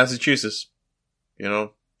be in Massachusetts,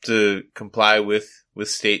 to comply with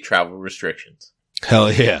state travel restrictions.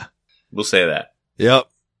 Hell yeah. We'll say that. Yep.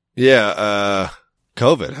 Yeah,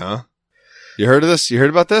 COVID, huh? You heard of this? You heard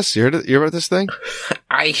about this? You heard about this thing?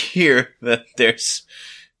 I hear that there's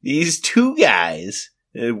these 2 guys,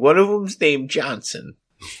 and one of them's named Johnson.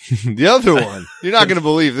 The other one, you're not going to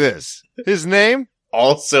believe this. His name?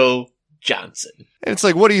 Also Johnson. And it's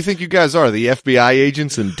like, what do you think you guys are? The FBI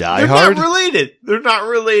agents in Die They're Hard? Not related. They're not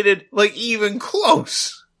related, like, even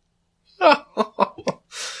close.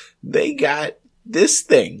 They got this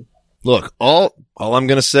thing. Look, all I'm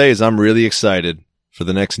going to say is I'm really excited for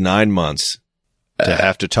the next 9 months to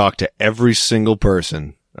have to talk to every single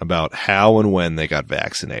person about how and when they got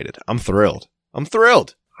vaccinated. I'm thrilled.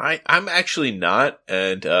 I'm actually not,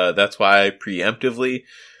 and that's why I preemptively,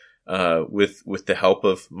 with the help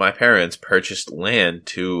of my parents, purchased land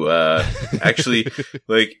to actually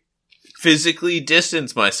like physically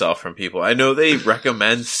distance myself from people. I know they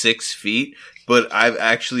recommend 6 feet, but I've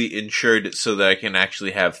actually insured it so that I can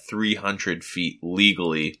actually have 300 feet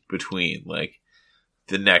legally between like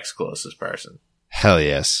the next closest person. Hell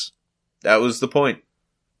yes. That was the point.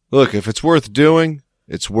 Look, if it's worth doing,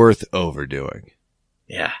 it's worth overdoing.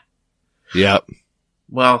 Yeah. Yep.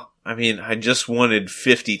 Well, I mean, I just wanted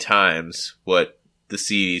 50 times what the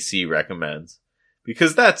CDC recommends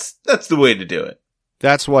because that's the way to do it.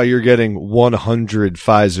 That's why you're getting 100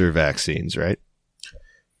 Pfizer vaccines, right?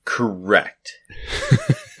 Correct.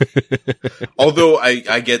 Although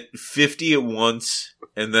I get 50 at once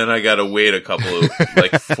and then I gotta wait a couple of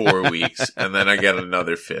like 4 weeks and then I get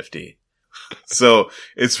another 50. So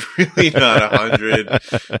it's really not 100.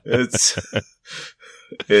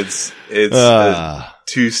 It's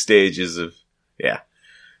 2 stages of, yeah.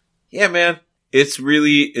 Yeah, man. It's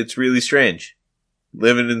really strange.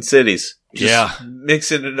 Living in cities. Just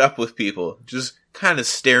mixing it up with people. Just kind of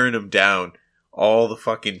staring them down all the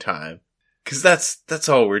fucking time. Cause that's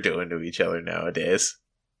all we're doing to each other nowadays.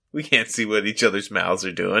 We can't see what each other's mouths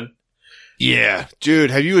are doing. Yeah. Dude,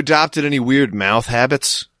 have you adopted any weird mouth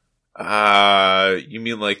habits? You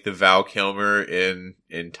mean like the Val Kilmer in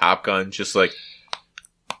Top Gun? Just like...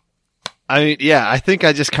 I mean, yeah, I think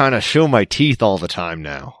I just kind of show my teeth all the time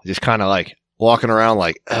now. Just kind of like walking around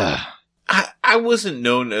like, ugh. I wasn't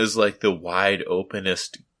known as like the wide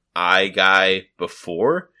openest eye guy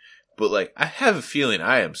before, but like I have a feeling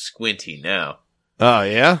I am squinty now. Oh,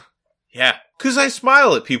 yeah? Yeah, because I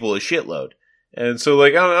smile at people a shitload. And so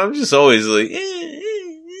like I'm just always like,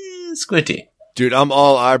 squinty. Dude, I'm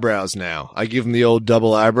all eyebrows now. I give them the old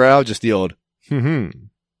double eyebrow, just the old,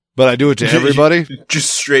 But I do it to everybody.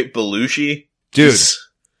 Just straight Belushi. Dude,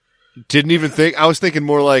 didn't even think. I was thinking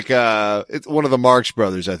more like it's one of the Marx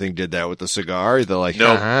Brothers, I think, did that with the cigar. They're like,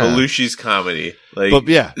 no, Belushi's comedy. Like, but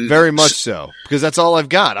yeah, very much so. Because that's all I've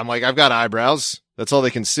got. I'm like, I've got eyebrows. That's all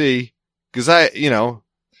they can see. Because I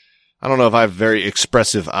don't know if I have very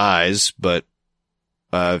expressive eyes, but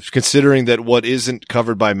considering that what isn't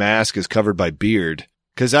covered by mask is covered by beard.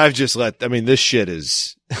 Because I've just this shit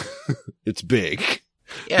is, it's big.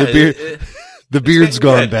 Yeah, the beard's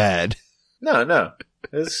gone bad. No,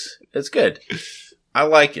 it's good. I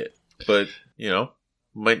like it, but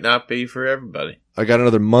might not be for everybody. I got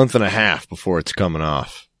another month and a half before it's coming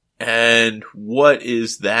off. And what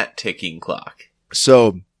is that ticking clock?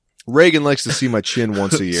 So Reagan likes to see my chin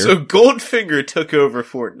once a year. So Goldfinger took over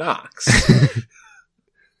Fort Knox.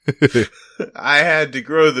 I had to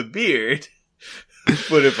grow the beard,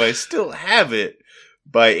 but if I still have it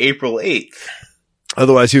by April 8th.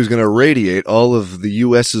 Otherwise, he was going to radiate all of the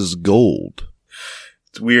U.S.'s gold.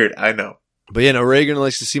 It's weird, I know. But Reagan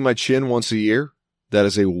likes to see my chin once a year. That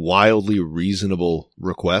is a wildly reasonable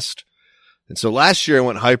request. And so last year I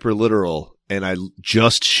went hyper literal and I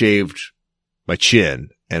just shaved my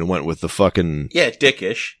chin and went with the fucking... Yeah,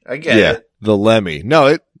 dickish. I get it. The Lemmy.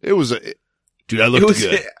 No, it was... dude, I looked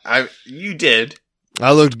good. You did.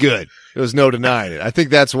 I looked good. There was no denying it. I think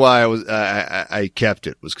that's why I kept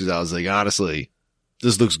it, was because I was like, honestly...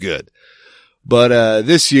 This looks good. But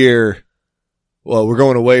this year, well, we're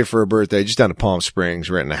going away for a birthday, just down to Palm Springs,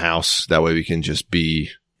 renting a house. That way we can just be...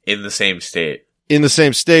 In the same state. In the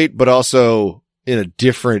same state, but also in a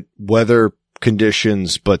different weather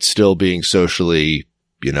conditions, but still being socially,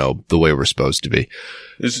 the way we're supposed to be.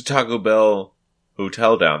 There's a Taco Bell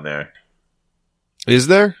hotel down there. Is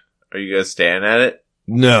there? Are you guys staying at it?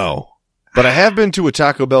 No. But I have been to a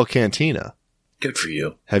Taco Bell cantina. Good for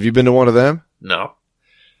you. Have you been to one of them? No.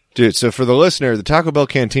 Dude, so for the listener, the Taco Bell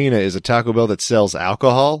Cantina is a Taco Bell that sells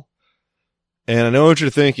alcohol. And I know what you're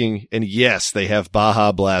thinking. And yes, they have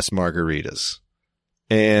Baja Blast margaritas.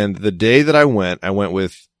 And the day that I went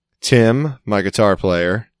with Tim, my guitar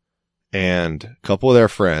player, and a couple of their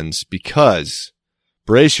friends because,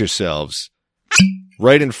 brace yourselves,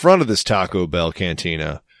 right in front of this Taco Bell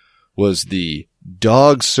Cantina was the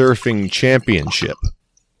Dog Surfing Championship.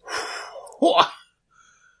 What?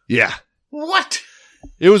 Yeah. What?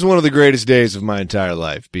 It was one of the greatest days of my entire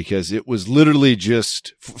life because it was literally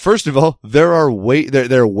just, first of all, there are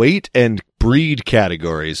weight and breed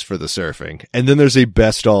categories for the surfing. And then there's a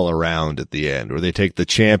best all around at the end where they take the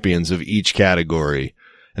champions of each category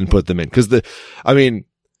and put them in. Cause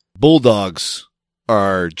bulldogs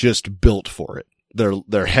are just built for it.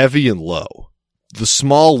 They're heavy and low. The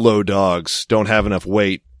small low dogs don't have enough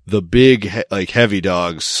weight. The big, heavy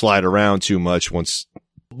dogs slide around too much once.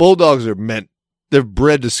 Bulldogs are they're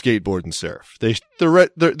bred to skateboard and surf. They're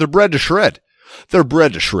bred to shred. They're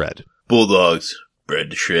bred to shred. Bulldogs, bred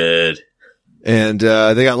to shred. And,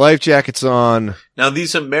 they got life jackets on. Now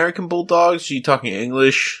these American bulldogs, are you talking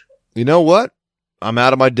English? You know what? I'm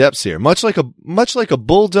out of my depths here. Much like a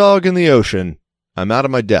bulldog in the ocean, I'm out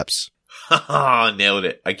of my depths. Haha, nailed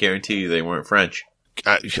it. I guarantee you they weren't French.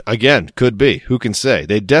 Again, could be. Who can say?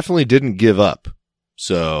 They definitely didn't give up.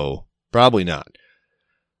 So, probably not.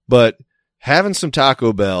 But having some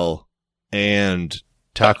Taco Bell and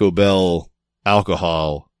Taco Bell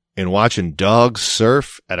alcohol and watching dogs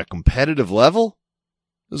surf at a competitive level,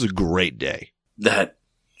 it was a great day.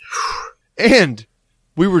 And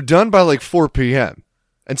we were done by like 4 p.m.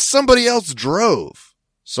 and somebody else drove.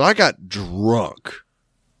 So I got drunk.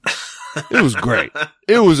 It was great.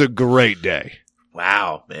 It was a great day.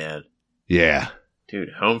 Wow, man. Yeah.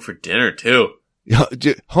 Dude, home for dinner too.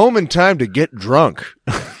 Home in time to get drunk.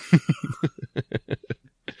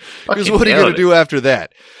 Because what are you going to do after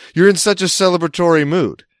that? You're in such a celebratory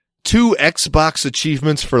mood. 2 Xbox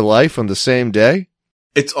achievements for life on the same day?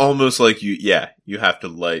 It's almost like you have to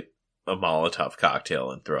light a Molotov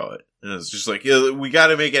cocktail and throw it. And it's just like, we got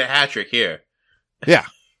to make it a hat trick here. Yeah.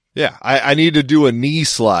 Yeah. I need to do a knee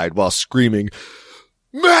slide while screaming,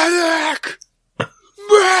 medic!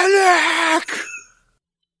 Medic!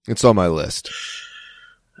 It's on my list.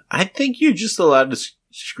 I think you're just allowed to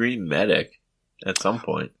scream medic at some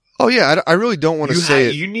point. Oh yeah, I really don't want to say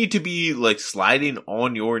it. You need to be like sliding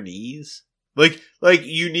on your knees. Like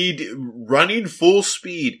you need running full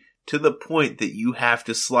speed to the point that you have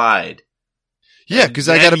to slide. Yeah, because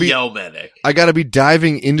I gotta be yell medic. I gotta be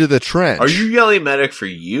diving into the trench. Are you yelling medic for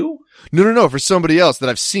you? No, for somebody else that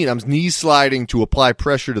I've seen. I'm knee sliding to apply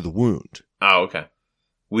pressure to the wound. Oh, okay.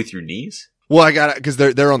 With your knees? Well, I gotta, because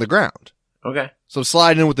they're on the ground. Okay. So I'm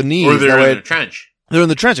sliding in with the knees. Or they're in the trench. They're in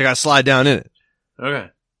the trench. I gotta slide down in it. Okay.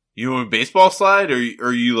 You want a baseball slide, or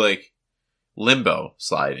are you like limbo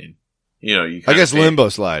sliding? You know, you. I guess limbo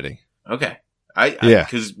sliding. Okay.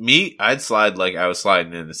 Because I'd slide like I was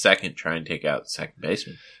sliding in the second, try and take out the second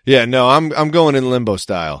baseman. Yeah, no, I'm going in limbo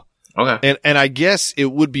style. Okay. And I guess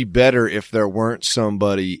it would be better if there weren't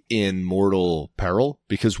somebody in mortal peril,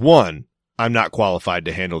 because 1, I'm not qualified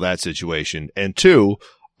to handle that situation, and 2,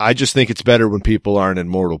 I just think it's better when people aren't in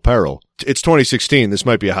mortal peril. It's 2016. This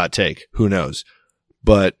might be a hot take. Who knows?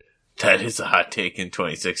 But that is a hot take in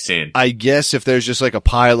 2016. I guess if there's just like a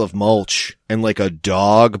pile of mulch and like a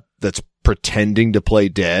dog that's pretending to play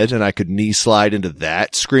dead, and I could knee slide into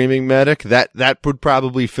that screaming medic, that would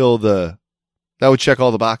probably that would check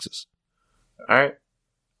all the boxes. All right.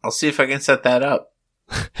 I'll see if I can set that up.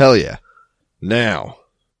 Hell yeah. Now.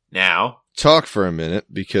 Talk for a minute,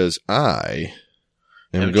 because I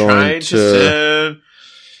am I'm going trying to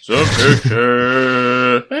send some pictures.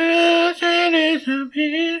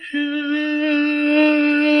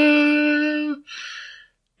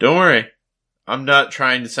 Don't worry. I'm not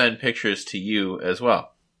trying to send pictures to you as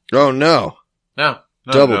well. Oh, no. No.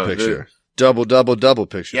 Double picture. Double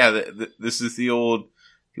picture. Yeah, this is the old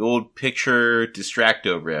picture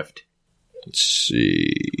distracto rift. Let's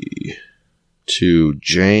see. To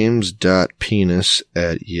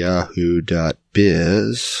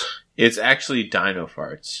james.penis@yahoo.biz. It's actually Dino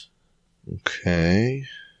Farts. Okay.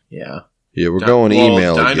 Yeah. Yeah, we're going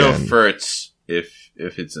email Dino again. Farts if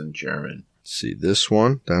it's in German. Let's see this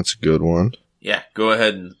one. That's a good one. Yeah, go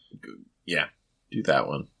ahead and do that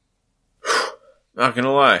one. Not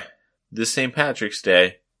gonna lie, this St. Patrick's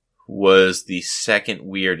Day was the second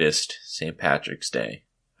weirdest St. Patrick's Day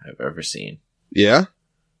I've ever seen. Yeah?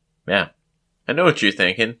 Yeah. I know what you're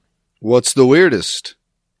thinking. What's the weirdest?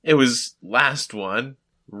 It was last one,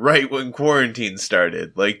 right when quarantine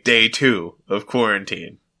started, like day 2 of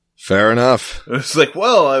quarantine. Fair enough. It was like,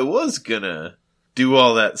 well, I was gonna do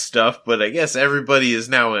all that stuff, but I guess everybody is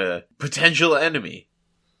now a potential enemy.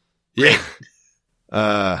 Yeah.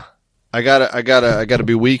 I gotta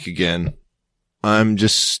be weak again. I'm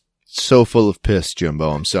just so full of piss,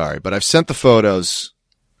 Jimbo. I'm sorry, but I've sent the photos.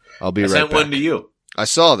 I'll be right back. I sent one to you. I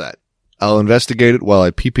saw that. I'll investigate it while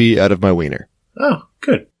I pee out of my wiener. Oh,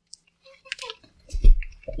 good.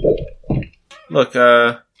 Look,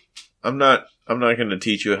 I'm not going to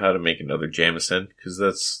teach you how to make another Jameson, because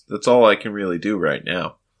that's all I can really do right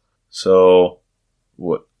now. So,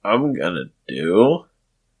 what I'm going to do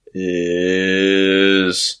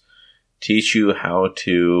is teach you how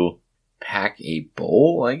to pack a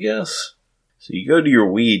bowl, I guess. So you go to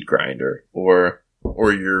your weed grinder or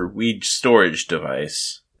your weed storage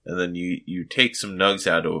device, and then you take some nugs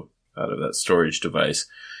out of that storage device.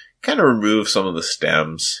 Kind of remove some of the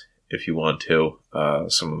stems if you want to,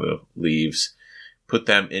 some of the leaves. Put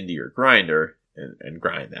them into your grinder and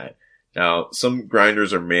grind that. Now, some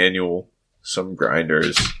grinders are manual. Some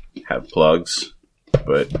grinders have plugs,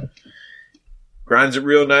 but grinds it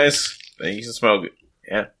real nice. Then you can smell good.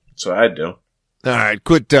 Yeah, that's what I do. All right,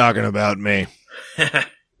 quit talking about me.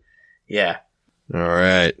 Yeah. All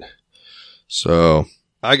right. So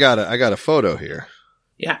I got a photo here.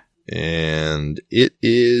 Yeah. And it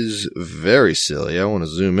is very silly. I want to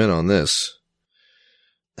zoom in on this.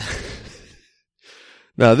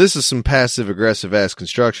 Now, this is some passive-aggressive ass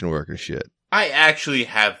construction worker shit. I actually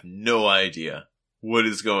have no idea what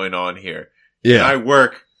is going on here. Yeah. And I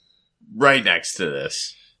work right next to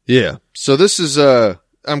this. Yeah. So this is,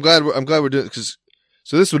 I'm glad we're doing,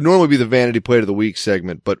 so this would normally be the Vanity Plate of the Week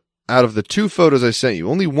segment, but out of the 2 photos I sent you,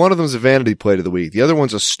 only one of them is a Vanity Plate of the Week. The other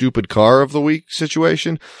one's a stupid car of the week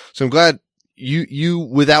situation. So I'm glad you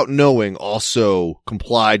without knowing, also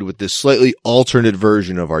complied with this slightly alternate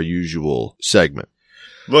version of our usual segment.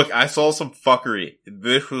 Look, I saw some fuckery.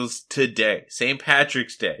 This was today, St.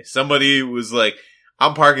 Patrick's Day. Somebody was like,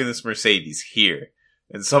 I'm parking this Mercedes here.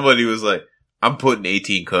 And somebody was like, I'm putting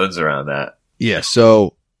 18 cones around that. Yeah,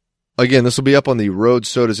 so again, this will be up on the Road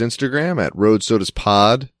Sodas Instagram at Road Sodas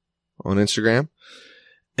Pod on Instagram.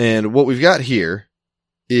 And what we've got here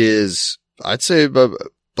is, I'd say,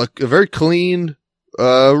 like a very clean,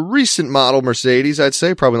 recent model Mercedes, I'd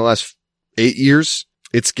say, probably in the last 8 years.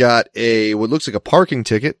 It's got what looks like a parking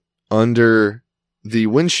ticket under the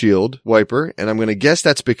windshield wiper, and I'm going to guess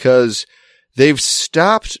that's because they've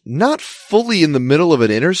stopped not fully in the middle of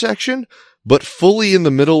an intersection, but fully in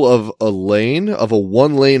the middle of a lane, of a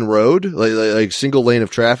one-lane road, like single lane of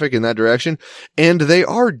traffic in that direction, and they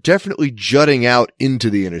are definitely jutting out into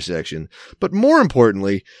the intersection. But more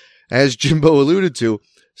importantly, as Jimbo alluded to,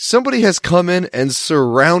 somebody has come in and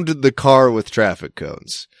surrounded the car with traffic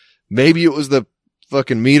cones. Maybe it was the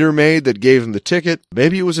fucking meter maid that gave him the ticket.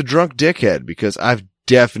 Maybe it was a drunk dickhead, because I've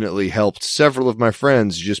definitely helped several of my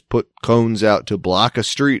friends just put cones out to block a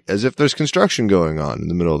street as if there's construction going on in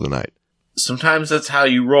the middle of the night. Sometimes that's how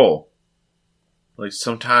you roll. Like,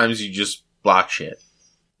 sometimes you just block shit.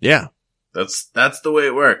 Yeah. That's the way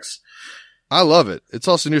it works. I love it. It's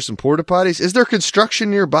also near some porta potties. Is there construction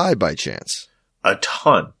nearby by chance? A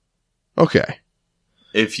ton. Okay.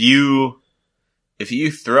 If you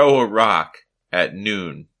throw a rock at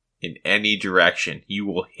noon in any direction, you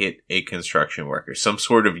will hit a construction worker, some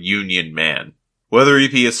sort of union man. Whether he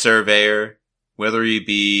be a surveyor, whether he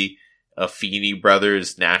be a Feeney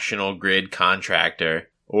Brothers National Grid contractor,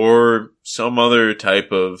 or some other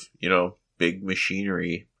type of, big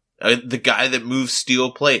machinery. The guy that moves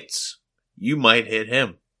steel plates, you might hit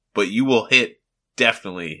him, but you will hit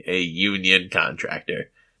definitely a union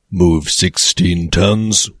contractor. Move 16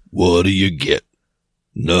 tons, what do you get?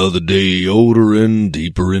 Another day older and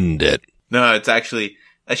deeper in debt. No, it's actually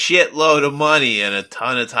a shitload of money and a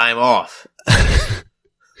ton of time off.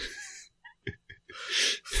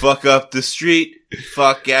 Fuck up the street,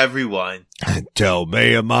 fuck everyone. Tell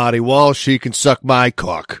Mayor Marty Walsh he can suck my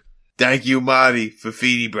cock. Thank you, Marty, for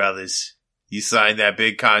Feeney Brothers. You signed that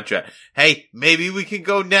big contract. Hey, maybe we can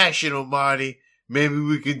go national, Marty. Maybe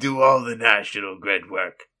we can do all the national grid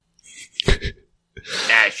work.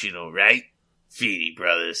 National, right? Feeney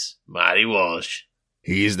Brothers, Marty Walsh.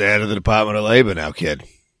 He's the head of the Department of Labor now, kid.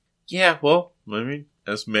 Yeah, well,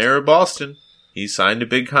 as mayor of Boston, he signed a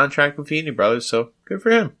big contract with Feeney Brothers, so good for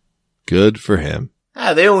him. Good for him.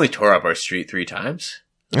 They only tore up our street 3 times.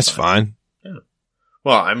 That's fine. Yeah.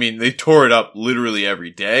 Well, they tore it up literally every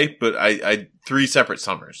day, but I 3 separate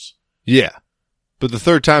summers. Yeah. But the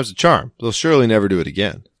third time's the charm. They'll surely never do it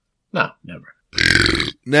again. No, never.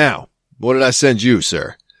 Now, what did I send you,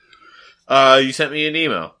 sir? You sent me an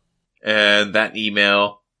email, and that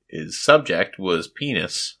email subject was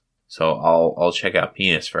penis. So I'll check out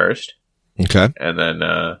penis first. Okay. And then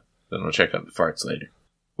I'll check out the farts later.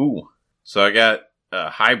 Ooh. So I got a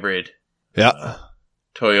hybrid. Yeah.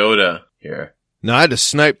 Toyota here. Now I had to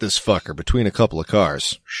snipe this fucker between a couple of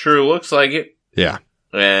cars. Sure looks like it. Yeah.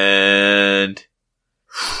 And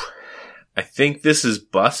I think this is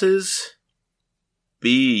buses.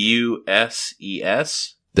 Buses.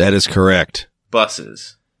 That is correct.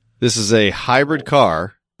 Buses. This is a hybrid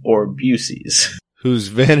car. Or buses. Whose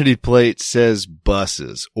vanity plate says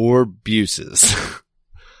buses or buses.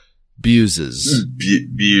 Buses.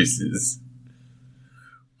 Buses.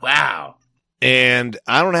 Wow. And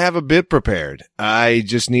I don't have a bit prepared. I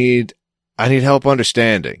need help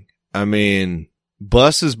understanding.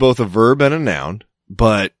 Bus is both a verb and a noun,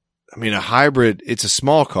 but a hybrid, it's a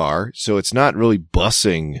small car, so it's not really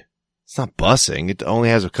bussing. It's not bussing. It only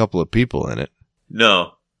has a couple of people in it.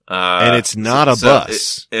 No. And it's not a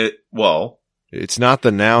bus. It's not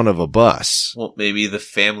the noun of a bus. Well, maybe the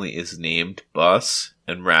family is named Bus,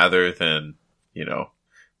 and rather than,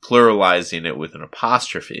 pluralizing it with an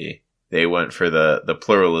apostrophe, they went for the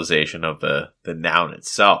pluralization of the noun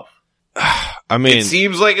itself. It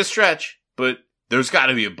seems like a stretch, but there's got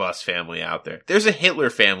to be a Bus family out there. There's a Hitler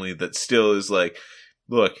family that still is like,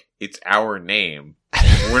 look, it's our name.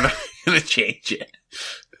 We're not going to change it.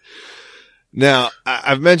 Now,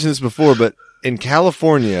 I've mentioned this before, but in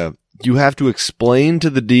California, you have to explain to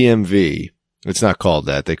the DMV. It's not called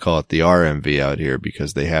that. They call it the RMV out here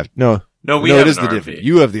because they have we have it is an the RMV. different.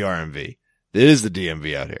 You have the RMV. It is the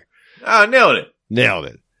DMV out here. Oh, nailed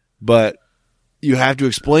it. But you have to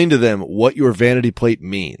explain to them what your vanity plate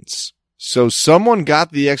means. So someone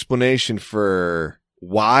got the explanation for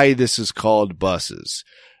why this is called buses.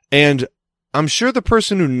 And I'm sure the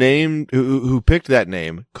person who picked that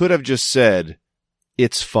name could have just said,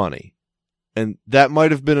 it's funny. And that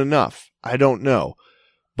might have been enough. I don't know.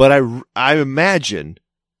 But I imagine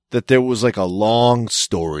that there was like a long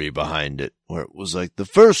story behind it where it was like, the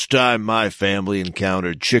first time my family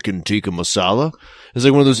encountered chicken tikka masala. It's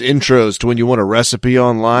like one of those intros to when you want a recipe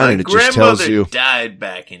online and it just tells you. My grandmother died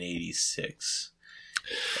back in 86.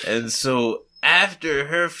 And so after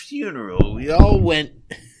her funeral, we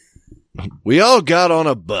all got on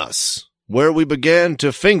a bus where we began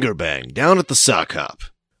to finger bang down at the sock hop.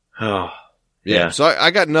 Oh, yeah. So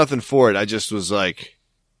I got nothing for it. I just was like,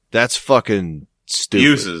 that's fucking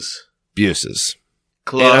stupid. Buses.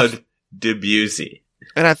 Claude Debussy.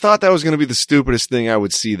 And I thought that was going to be the stupidest thing I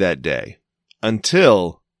would see that day.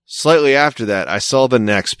 Until slightly after that, I saw the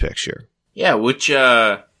next picture. Yeah, which,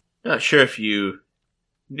 not sure if you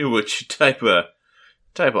knew which type of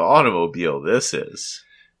automobile this is.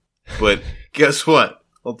 But guess what?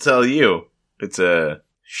 I'll tell you. It's a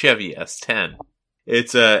Chevy S10.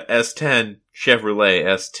 It's a S10 Chevrolet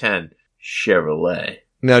S10 Chevrolet.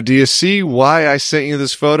 Now, do you see why I sent you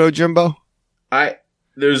this photo, Jimbo?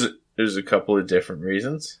 There's a couple of different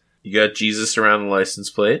reasons. You got Jesus around the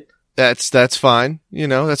license plate. That's fine. You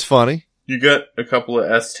know, that's funny. You got a couple of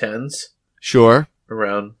S10s. Sure.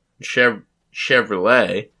 Around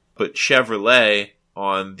Chevrolet, but Chevrolet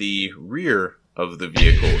on the rear of the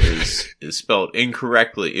vehicle is spelled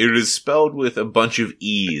incorrectly. It is spelled with a bunch of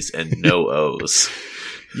E's and no O's.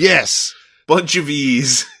 Yes. Bunch of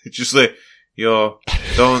E's. Just like,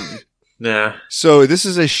 nah. So this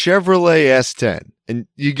is a Chevrolet S10. And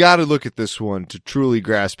you got to look at this one to truly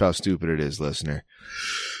grasp how stupid it is, listener.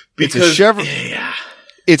 Because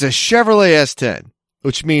it's a Chevrolet S10,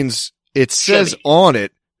 which means it says Chevy on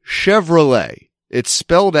it Chevrolet. It's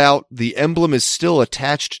spelled out. The emblem is still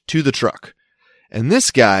attached to the truck. And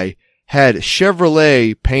this guy had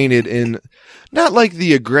Chevrolet painted in not like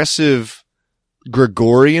the aggressive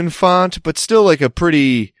Gregorian font, but still like a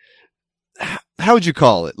pretty, how would you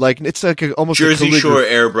call it? Like it's like almost Jersey Shore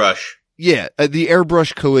airbrush. Yeah, the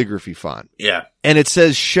airbrush calligraphy font. Yeah. And it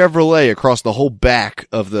says Chevrolet across the whole back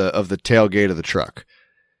of the tailgate of the truck.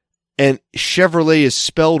 And Chevrolet is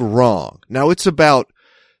spelled wrong. Now it's about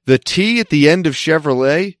the T at the end of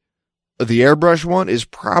Chevrolet, the airbrush one, is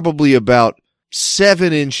probably about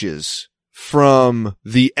 7 inches from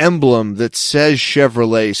the emblem that says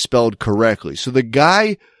Chevrolet spelled correctly. So the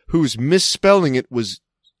guy who's misspelling it was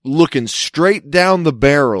looking straight down the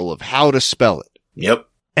barrel of how to spell it. Yep.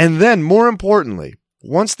 And then, more importantly,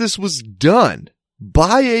 once this was done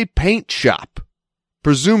by a paint shop,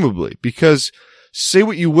 presumably, because say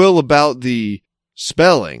what you will about the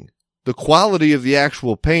spelling, the quality of the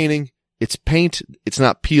actual painting, it's paint, it's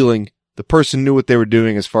not peeling. The person knew what they were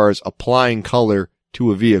doing as far as applying color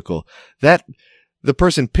to a vehicle. That the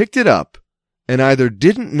person picked it up and either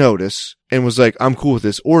didn't notice and was like, I'm cool with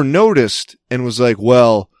this, or noticed and was like,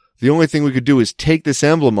 well, the only thing we could do is take this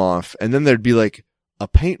emblem off, and then there'd be like a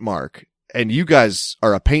paint mark, and you guys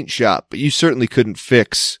are a paint shop, but you certainly couldn't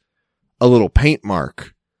fix a little paint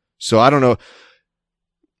mark. So I don't know,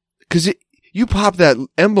 because you pop that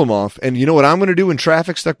emblem off, and you know what I'm going to do when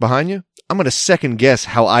traffic stuck behind you? I'm going to second guess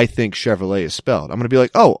how I think Chevrolet is spelled. I'm going to be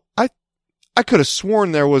like, oh, I could have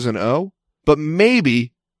sworn there was an O, but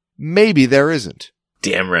maybe there isn't.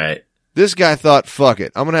 Damn right. This guy thought, fuck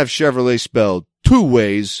it, I'm going to have Chevrolet spelled 2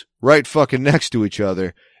 ways right fucking next to each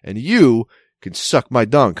other, and you can suck my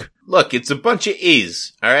dunk. Look, it's a bunch of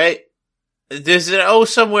E's, alright? There's an O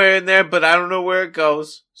somewhere in there, but I don't know where it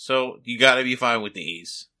goes, so you gotta be fine with the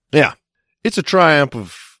E's. Yeah. It's a triumph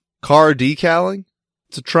of car decaling.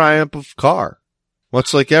 It's a triumph of car.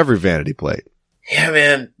 Much like every vanity plate. Yeah,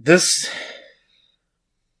 man,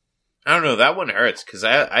 I don't know, that one hurts, because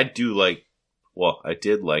I did like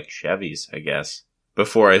Chevys, I guess,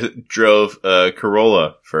 before I drove a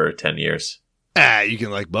Corolla for 10 years. You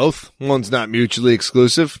can like both. One's not mutually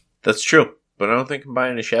exclusive. That's true, but I don't think I'm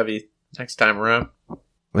buying a Chevy next time around.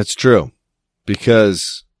 That's true.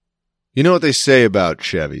 Because you know what they say about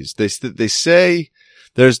Chevys? They say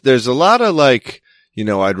there's a lot of like, you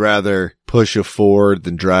know, I'd rather push a Ford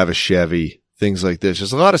than drive a Chevy, things like this.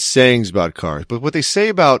 There's a lot of sayings about cars, but what they say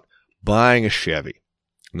about buying a Chevy.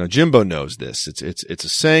 Now Jimbo knows this. It's a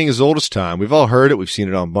saying as old as time. We've all heard it. We've seen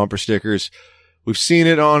it on bumper stickers. We've seen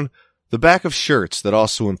it on the back of shirts that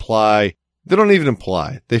also imply, they don't even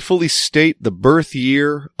imply, they fully state the birth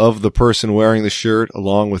year of the person wearing the shirt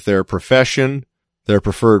along with their profession, their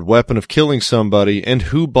preferred weapon of killing somebody, and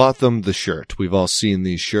who bought them the shirt. We've all seen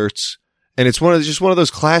these shirts. And it's just one of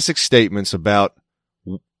those classic statements about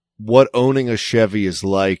what owning a Chevy is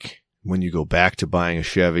like when you go back to buying a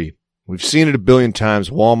Chevy. We've seen it a billion times.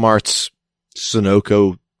 Walmart's,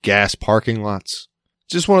 Sunoco, gas parking lots.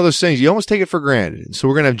 Just one of those things. You almost take it for granted. And so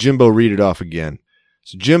we're going to have Jimbo read it off again.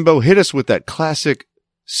 So Jimbo, hit us with that classic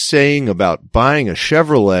saying about buying a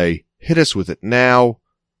Chevrolet. Hit us with it now.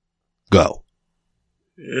 Go.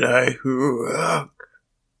 Like rock.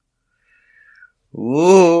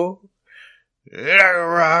 Ooh. Like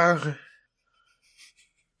rock.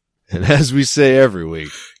 And as we say every week,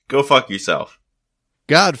 Go fuck yourself.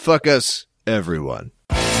 God fuck us, everyone.